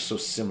are so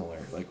similar.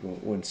 Like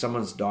when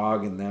someone's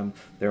dog and them,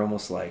 they're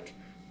almost like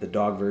the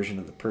dog version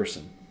of the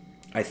person.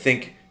 I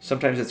think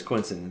sometimes it's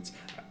coincidence.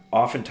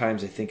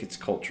 Oftentimes I think it's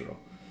cultural.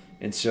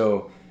 And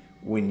so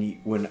when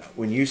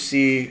you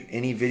see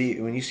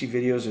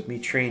videos of me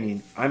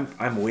training,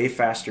 I'm way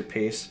faster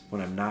pace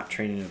when I'm not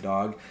training a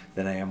dog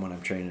than I am when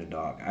I'm training a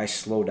dog. I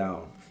slow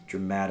down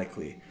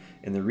dramatically.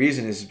 And the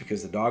reason is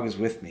because the dog is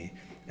with me,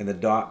 and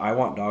I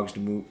want dogs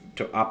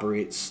to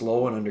operate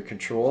slow and under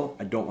control.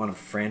 I don't want them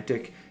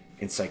frantic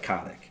and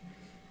psychotic.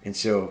 And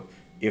so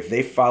if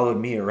they followed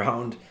me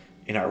around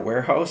in our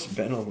warehouse,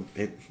 Ben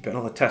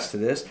will attest to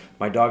this,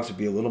 my dogs would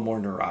be a little more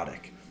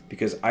neurotic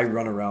because I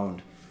run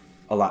around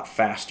a lot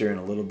faster and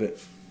a little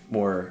bit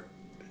more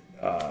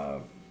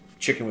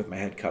chicken with my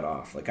head cut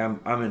off. Like I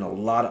got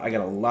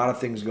a lot of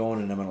things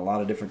going, and I'm in a lot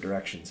of different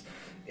directions.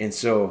 And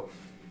so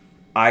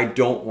I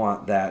don't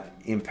want that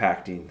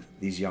impacting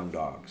these young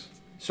dogs.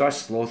 So I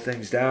slow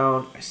things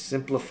down, I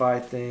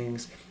simplify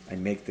things, I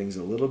make things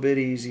a little bit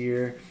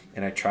easier,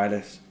 and I try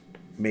to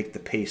make the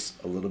pace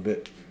a little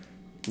bit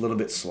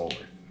slower.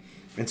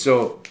 And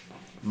so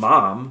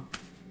Mom,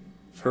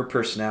 her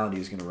personality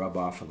is going to rub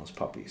off on those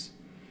puppies.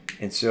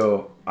 And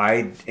so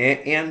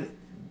and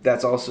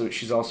that's also,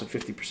 she's also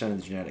 50% of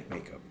the genetic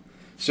makeup.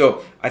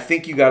 So I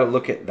think you got to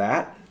look at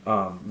that.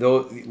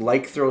 Though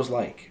like throws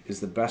like is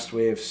the best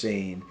way of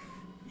saying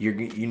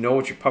you know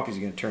what your puppy's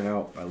going to turn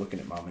out by looking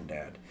at Mom and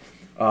Dad.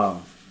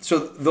 So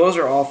those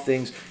are all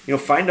things,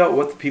 find out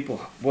what the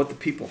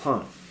people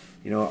hunt.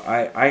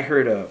 I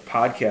heard a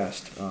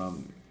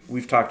podcast.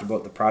 We've talked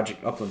about the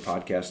Project Upland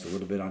podcast a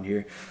little bit on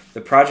here.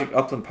 The Project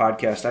Upland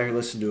podcast, I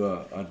listened to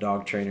a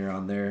dog trainer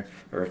on there,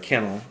 or a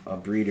kennel, a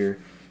breeder,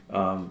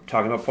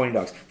 talking about pointing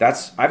dogs.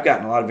 I've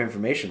gotten a lot of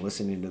information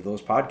listening to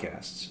those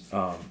podcasts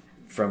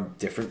from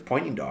different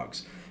pointing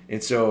dogs.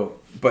 And so,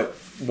 but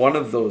one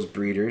of those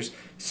breeders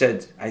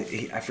said,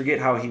 I forget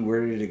how he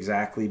worded it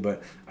exactly,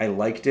 but I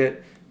liked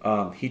it.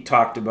 He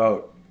talked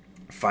about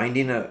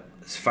finding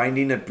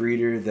a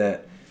breeder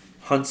that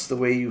hunts the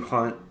way you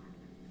hunt.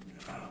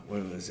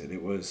 What was it?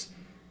 It was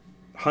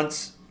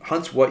hunts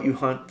what you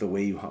hunt the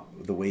way you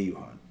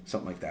hunt,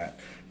 something like that.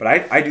 But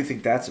I do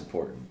think that's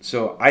important.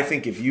 So I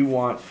think if you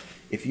want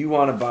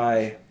to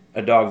buy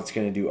a dog that's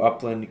going to do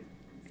upland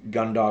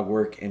gun dog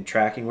work and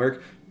tracking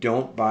work,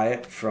 don't buy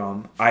it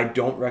from. And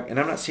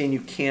I'm not saying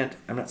you can't.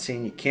 I'm not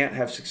saying you can't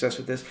have success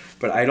with this,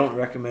 but I don't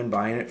recommend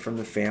buying it from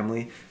the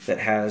family that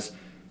has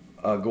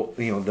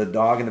the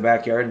dog in the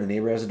backyard, and the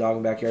neighbor has a dog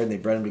in the backyard, and they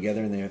bred them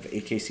together, and they have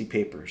AKC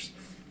papers.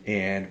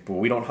 But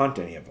we don't hunt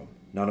any of them.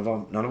 None of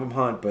them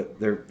hunt, but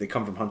they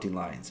come from hunting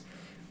lines.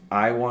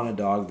 I want a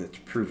dog that's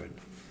proven.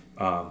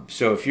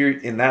 So if you're,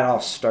 and that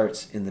all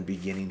starts in the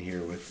beginning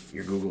here with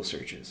your Google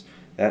searches.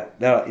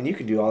 And you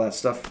can do all that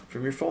stuff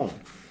from your phone.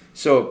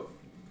 So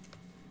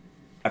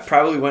I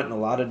probably went in a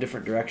lot of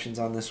different directions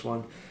on this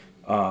one.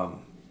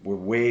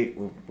 We're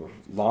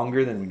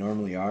longer than we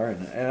normally are,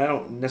 and I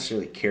don't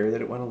necessarily care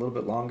that it went a little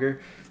bit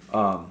longer.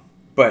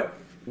 But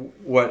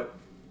what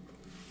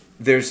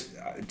there's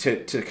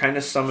to kind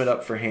of sum it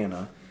up for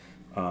Hannah,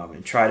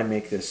 and try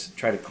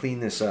to clean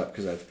this up,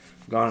 because I've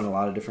gone in a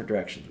lot of different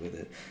directions with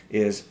it,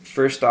 is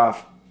first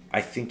off,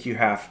 I think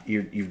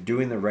you're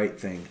doing the right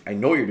thing. I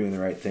know you're doing the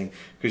right thing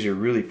because you're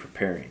really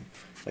preparing.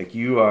 Like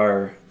you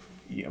are,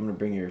 I'm going to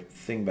bring your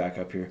thing back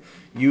up here.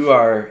 You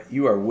are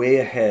way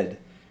ahead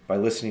by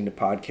listening to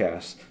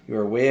podcasts. You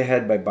are way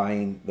ahead by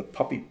buying the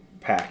puppy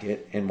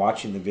packet and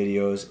watching the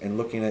videos and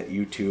looking at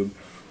YouTube.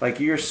 Like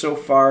you're so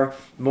far,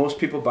 most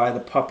people buy the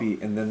puppy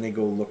and then they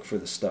go look for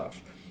the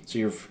stuff.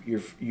 So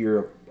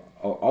you're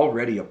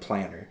already a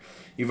planner.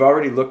 You've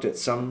already looked at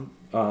some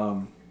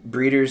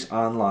breeders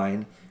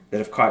online that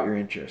have caught your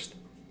interest.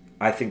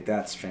 I think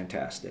that's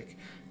fantastic.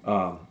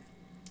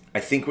 I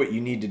think what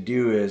you need to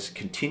do is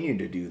continue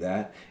to do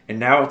that, and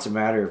now it's a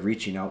matter of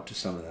reaching out to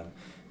some of them.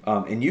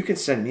 And you can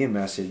send me a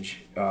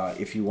message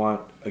if you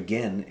want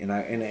again, and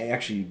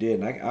actually you did,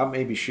 and I'll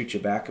maybe shoot you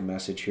back a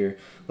message here,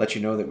 let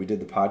you know that we did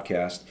the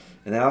podcast,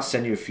 and then I'll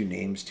send you a few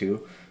names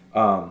too.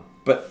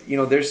 But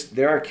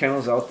there are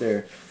kennels out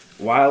there.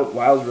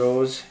 Wild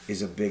Rose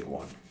is a big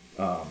one.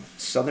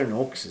 Southern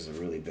Oaks is a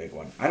really big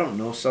one. I don't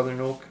know Southern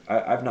Oak.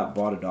 I've not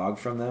bought a dog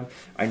from them.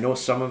 I know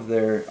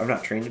I've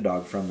not trained a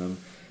dog from them.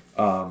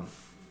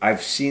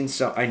 I've seen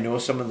some. I know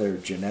some of their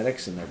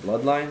genetics and their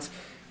bloodlines.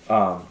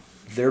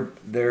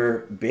 They're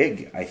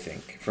big, I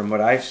think, from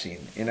what I've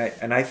seen,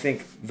 and I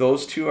think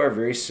those two are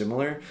very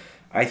similar.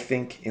 I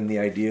think in the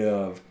idea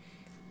of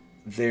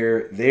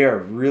they are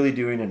really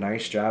doing a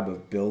nice job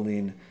of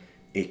building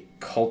a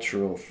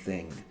cultural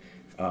thing.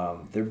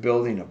 They've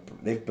built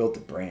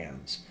the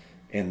brands,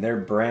 and their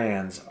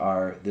brands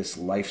are this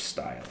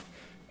lifestyle.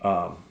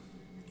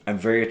 I'm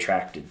very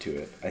attracted to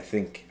it. I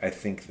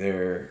think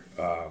they're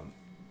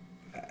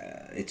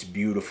it's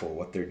beautiful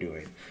what they're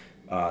doing.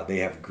 They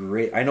have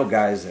great. I know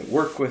guys that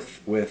work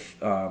with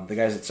the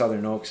guys at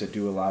Southern Oaks that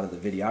do a lot of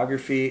the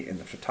videography and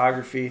the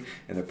photography,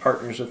 and they're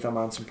partners with them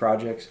on some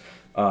projects.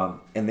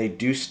 And they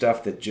do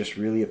stuff that just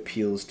really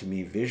appeals to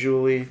me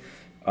visually.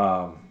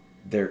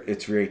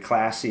 It's very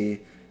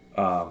classy.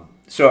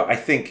 So I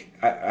think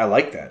I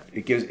like that.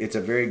 It's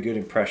a very good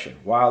impression.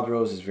 Wild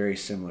Rose is very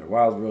similar.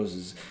 Wild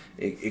Rose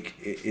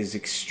is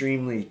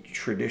extremely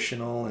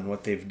traditional in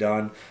what they've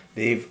done.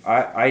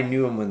 I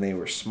knew them when they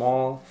were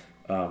small.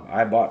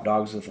 I bought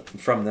dogs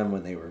from them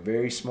when they were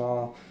very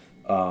small.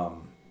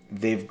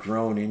 They've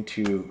grown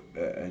into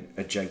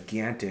a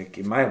gigantic,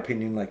 in my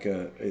opinion,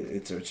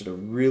 it's a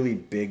really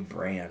big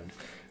brand,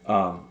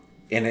 and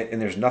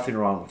there's nothing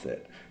wrong with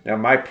it. Now,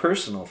 my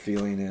personal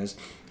feeling is,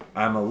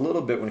 I'm a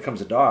little bit, when it comes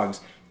to dogs,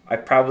 I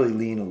probably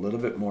lean a little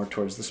bit more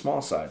towards the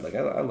small side. Like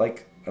I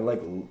like a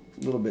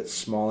little bit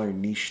smaller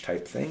niche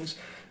type things.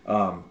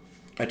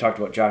 I talked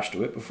about Josh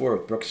DeWitt before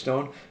with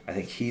Brookstone. I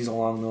think he's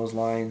along those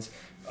lines.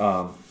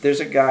 There's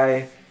a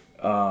guy.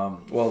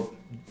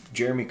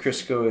 Jeremy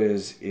Crisco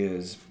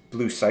is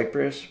Blue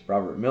Cypress.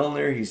 Robert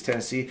Milner, he's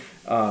Tennessee.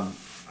 I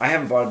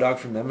haven't bought a dog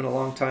from them in a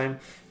long time.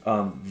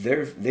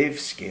 They've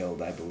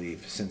scaled, I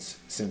believe,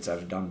 since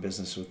I've done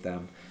business with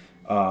them.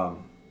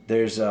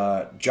 There's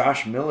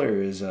Josh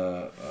Miller is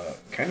I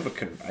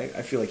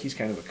feel like he's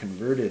kind of a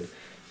converted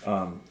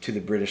to the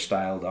British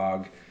style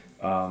dog.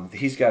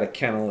 He's got a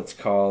kennel. It's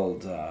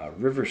called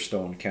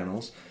Riverstone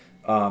Kennels.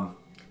 Now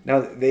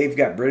they've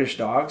got British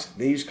dogs.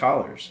 They use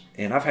collars,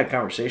 and I've had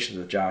conversations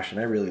with Josh, and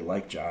I really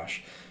like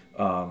Josh.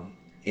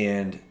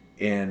 And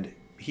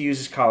he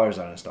uses collars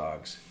on his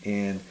dogs,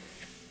 and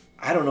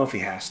I don't know if he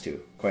has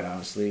to, quite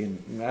honestly,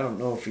 and I don't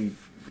know if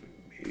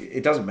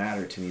it doesn't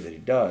matter to me that he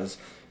does.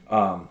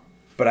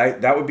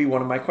 But that would be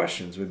one of my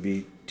questions. Would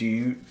be,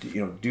 do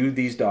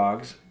these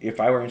dogs?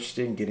 If I were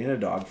interested in getting a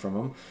dog from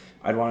him,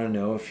 I'd want to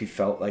know if he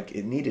felt like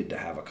it needed to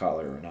have a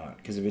collar or not.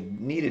 Because if it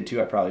needed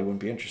to, I probably wouldn't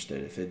be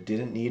interested. If it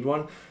didn't need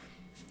one,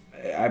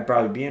 I'd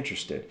probably be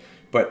interested.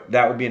 But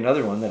that would be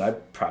another one that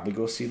I'd probably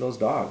go see those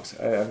dogs.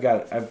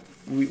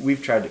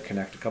 We've tried to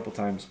connect a couple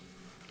times.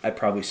 I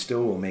probably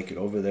still will make it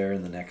over there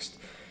in the next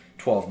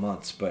 12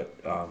 months, but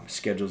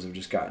schedules have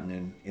just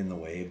gotten in the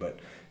way. But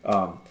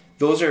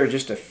those are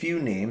just a few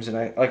names, and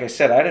like I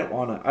said, I don't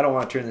want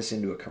to turn this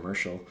into a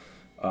commercial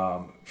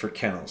for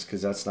kennels,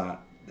 because that's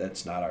not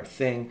our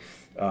thing.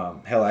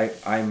 Hell,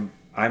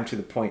 I'm to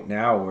the point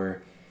now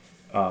where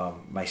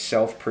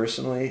myself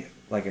personally,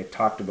 like I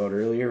talked about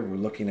earlier, we're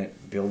looking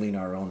at building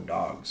our own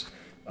dogs,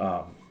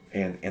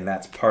 and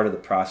that's part of the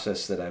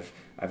process that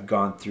I've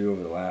gone through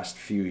over the last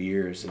few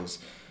years. Is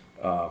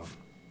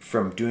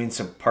from doing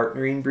some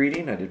partnering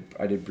breeding.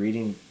 I did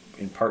breeding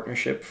in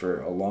partnership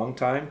for a long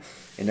time,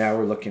 and now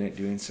we're looking at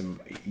doing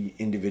some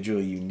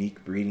individually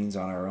unique breedings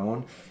on our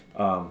own.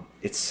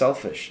 It's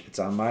selfish. It's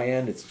on my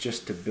end. It's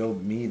just to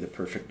build me the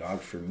perfect dog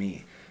for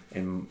me,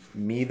 and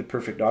me the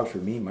perfect dog for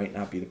me might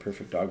not be the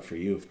perfect dog for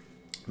you.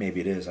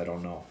 Maybe it is. I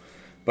don't know,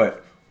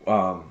 but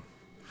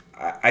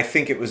I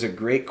think it was a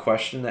great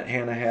question that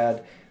Hannah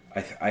had.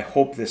 I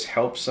hope this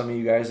helps some of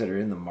you guys that are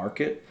in the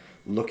market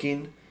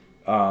looking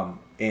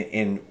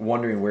and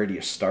wondering where do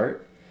you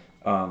start.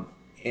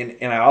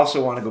 And I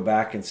also want to go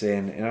back and say,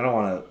 and I don't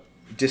want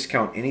to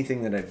discount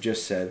anything that I've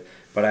just said,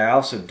 but I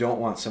also don't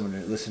want someone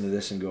to listen to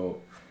this and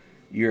go,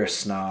 "You're a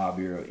snob.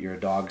 You're a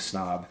dog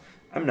snob."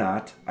 I'm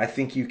not. I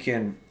think you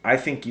can.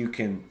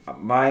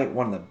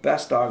 One of the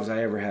best dogs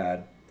I ever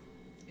had,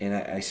 and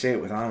I say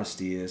it with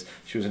honesty, is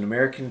she was an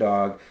American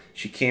dog.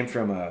 She came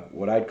from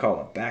what I'd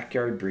call a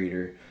backyard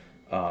breeder.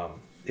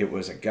 It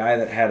was a guy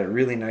that had a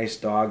really nice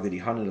dog that he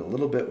hunted a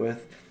little bit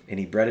with, and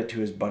he bred it to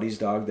his buddy's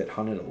dog that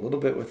hunted a little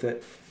bit with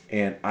it.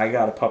 And I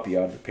got a puppy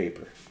out of the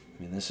paper.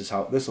 I mean, this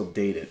will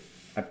date it.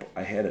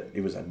 I had it.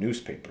 It was a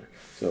newspaper.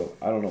 So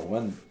I don't know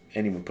when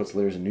anyone puts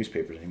litters in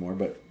newspapers anymore,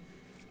 but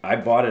I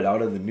bought it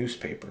out of the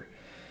newspaper.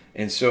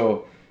 And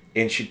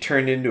she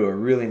turned into a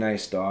really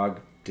nice dog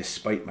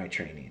despite my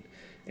training.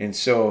 And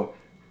so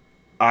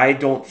I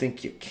don't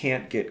think you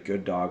can't get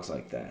good dogs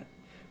like that.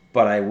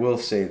 But I will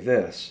say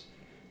this.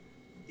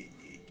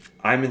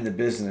 I'm in the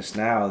business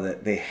now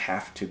that they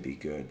have to be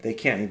good. They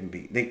can't even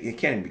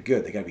be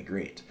good. They got to be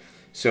great.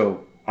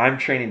 So I'm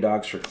training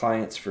dogs for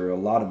clients for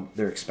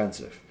they're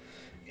expensive.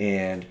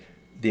 And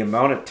the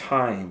amount of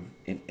time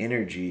and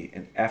energy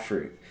and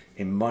effort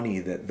and money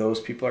that those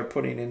people are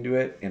putting into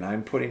it and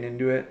I'm putting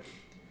into it,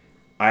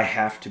 I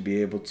have to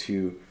be able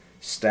to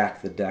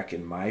stack the deck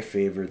in my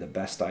favor the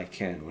best I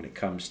can when it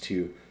comes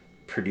to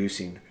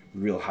producing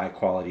real high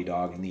quality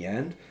dog in the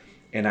end.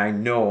 And I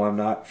know I'm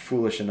not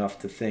foolish enough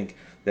to think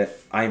that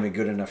I'm a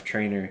good enough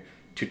trainer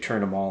to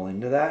turn them all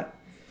into that.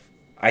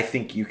 I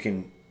think you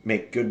can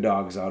make good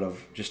dogs out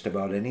of just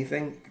about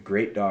anything.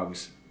 Great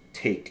dogs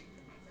take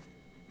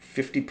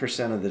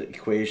 50% of the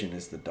equation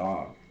is the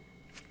dog.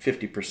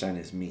 50%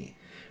 is me.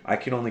 I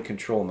can only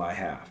control my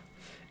half.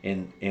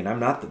 And I'm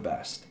not the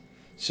best.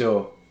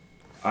 So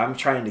I'm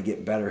trying to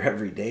get better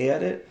every day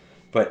at it,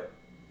 but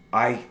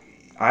I'm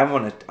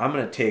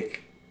gonna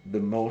take the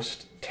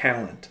most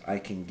talent I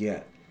can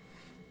get,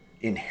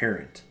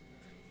 inherent,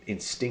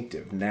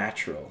 instinctive,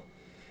 natural,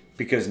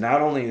 because not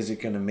only is it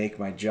going to make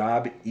my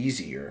job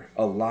easier,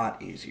 a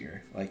lot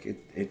easier. Like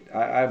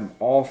I'm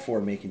all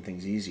for making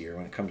things easier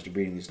when it comes to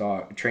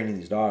training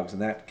these dogs,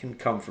 and that can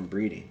come from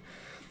breeding.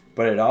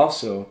 But it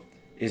also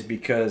is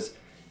because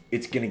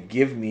it's going to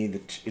give me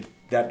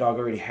that dog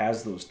already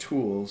has those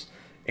tools,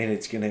 and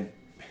it's going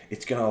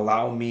to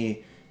allow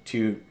me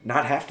to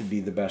not have to be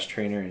the best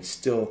trainer and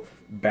still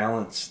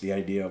balance the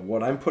idea of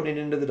what I'm putting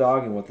into the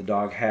dog and what the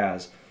dog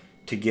has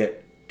to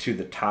get to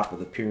the top of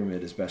the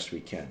pyramid as best we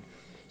can.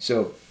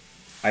 So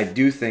I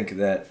do think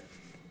that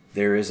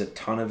there is a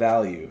ton of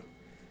value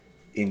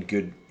in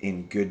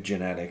good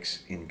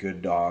genetics, in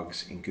good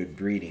dogs, in good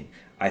breeding.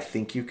 I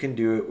think you can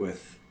do it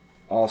with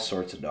all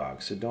sorts of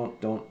dogs. So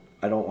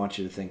I don't want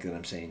you to think that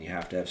I'm saying you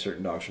have to have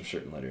certain dogs from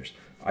certain litters.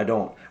 I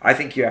don't. I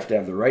think you have to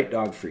have the right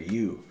dog for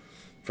you,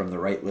 from the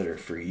right litter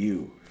for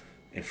you,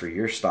 and for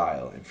your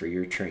style, and for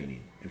your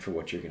training, and for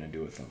what you're going to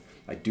do with them.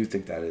 I do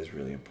think that is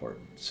really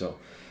important. So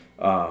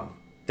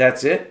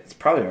that's it. It's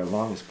probably our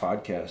longest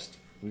podcast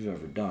we've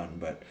ever done,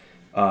 but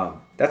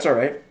that's all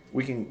right.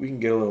 We can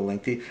get a little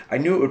lengthy. I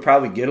knew it would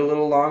probably get a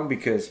little long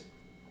because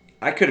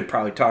I could have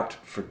probably talked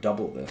for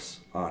double this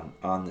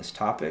on this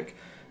topic,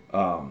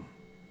 but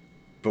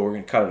we're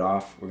gonna cut it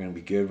off. We're gonna be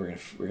good.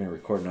 We're gonna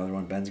record another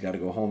one. Ben's got to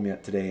go home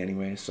yet today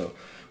anyway, so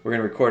we're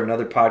gonna record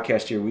another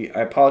podcast here.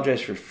 I apologize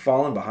for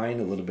falling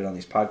behind a little bit on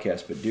these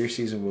podcasts, but deer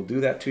season will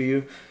do that to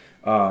you.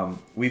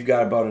 We've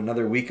got about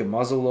another week of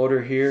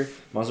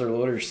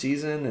muzzleloader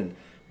season, and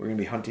we're going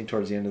to be hunting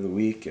towards the end of the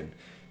week. And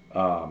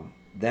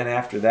then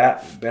after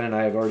that, Ben and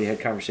I have already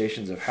had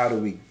conversations of how do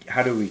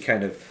we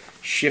kind of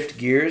shift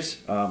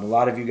gears. A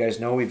lot of you guys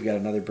know we've got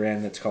another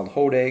brand that's called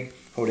Hodag.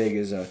 Hodag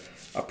is a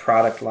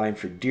product line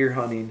for deer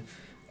hunting.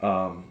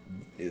 The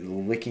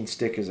licking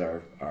stick is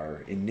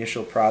our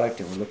initial product,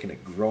 and we're looking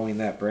at growing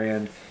that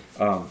brand.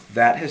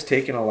 That has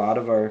taken a lot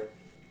of our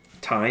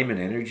time and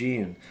energy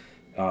and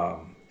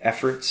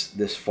efforts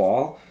this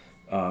fall,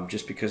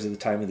 just because of the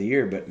time of the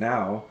year. But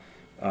now,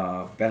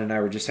 Ben and I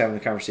were just having a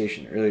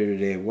conversation earlier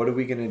today. What are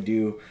we going to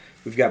do?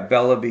 We've got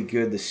Bella Be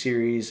Good, the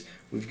series.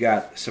 We've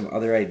got some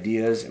other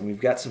ideas, and we've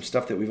got some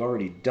stuff that we've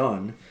already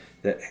done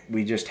that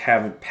we just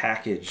haven't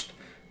packaged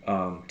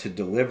to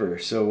deliver.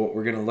 So what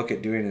we're going to look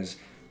at doing is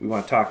we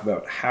want to talk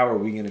about how are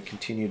we going to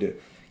continue to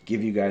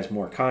give you guys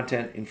more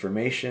content,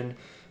 information,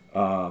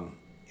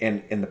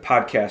 and the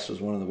podcast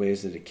was one of the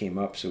ways that it came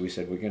up. So we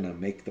said we're going to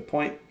make the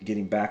point,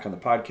 getting back on the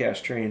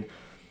podcast train,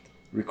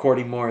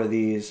 recording more of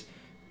these.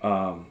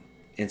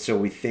 And so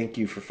we thank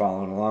you for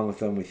following along with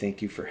them. We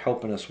thank you for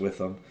helping us with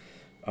them.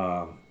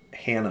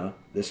 Hannah,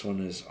 this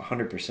one is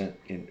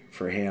 100%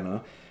 for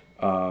Hannah,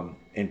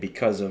 and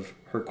because of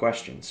her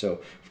question. So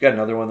we've got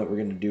another one that we're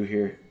going to do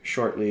here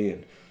shortly.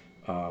 And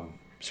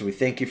so we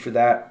thank you for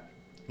that.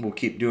 We'll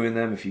keep doing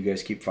them if you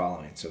guys keep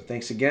following. So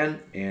thanks again,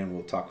 and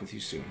we'll talk with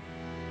you soon.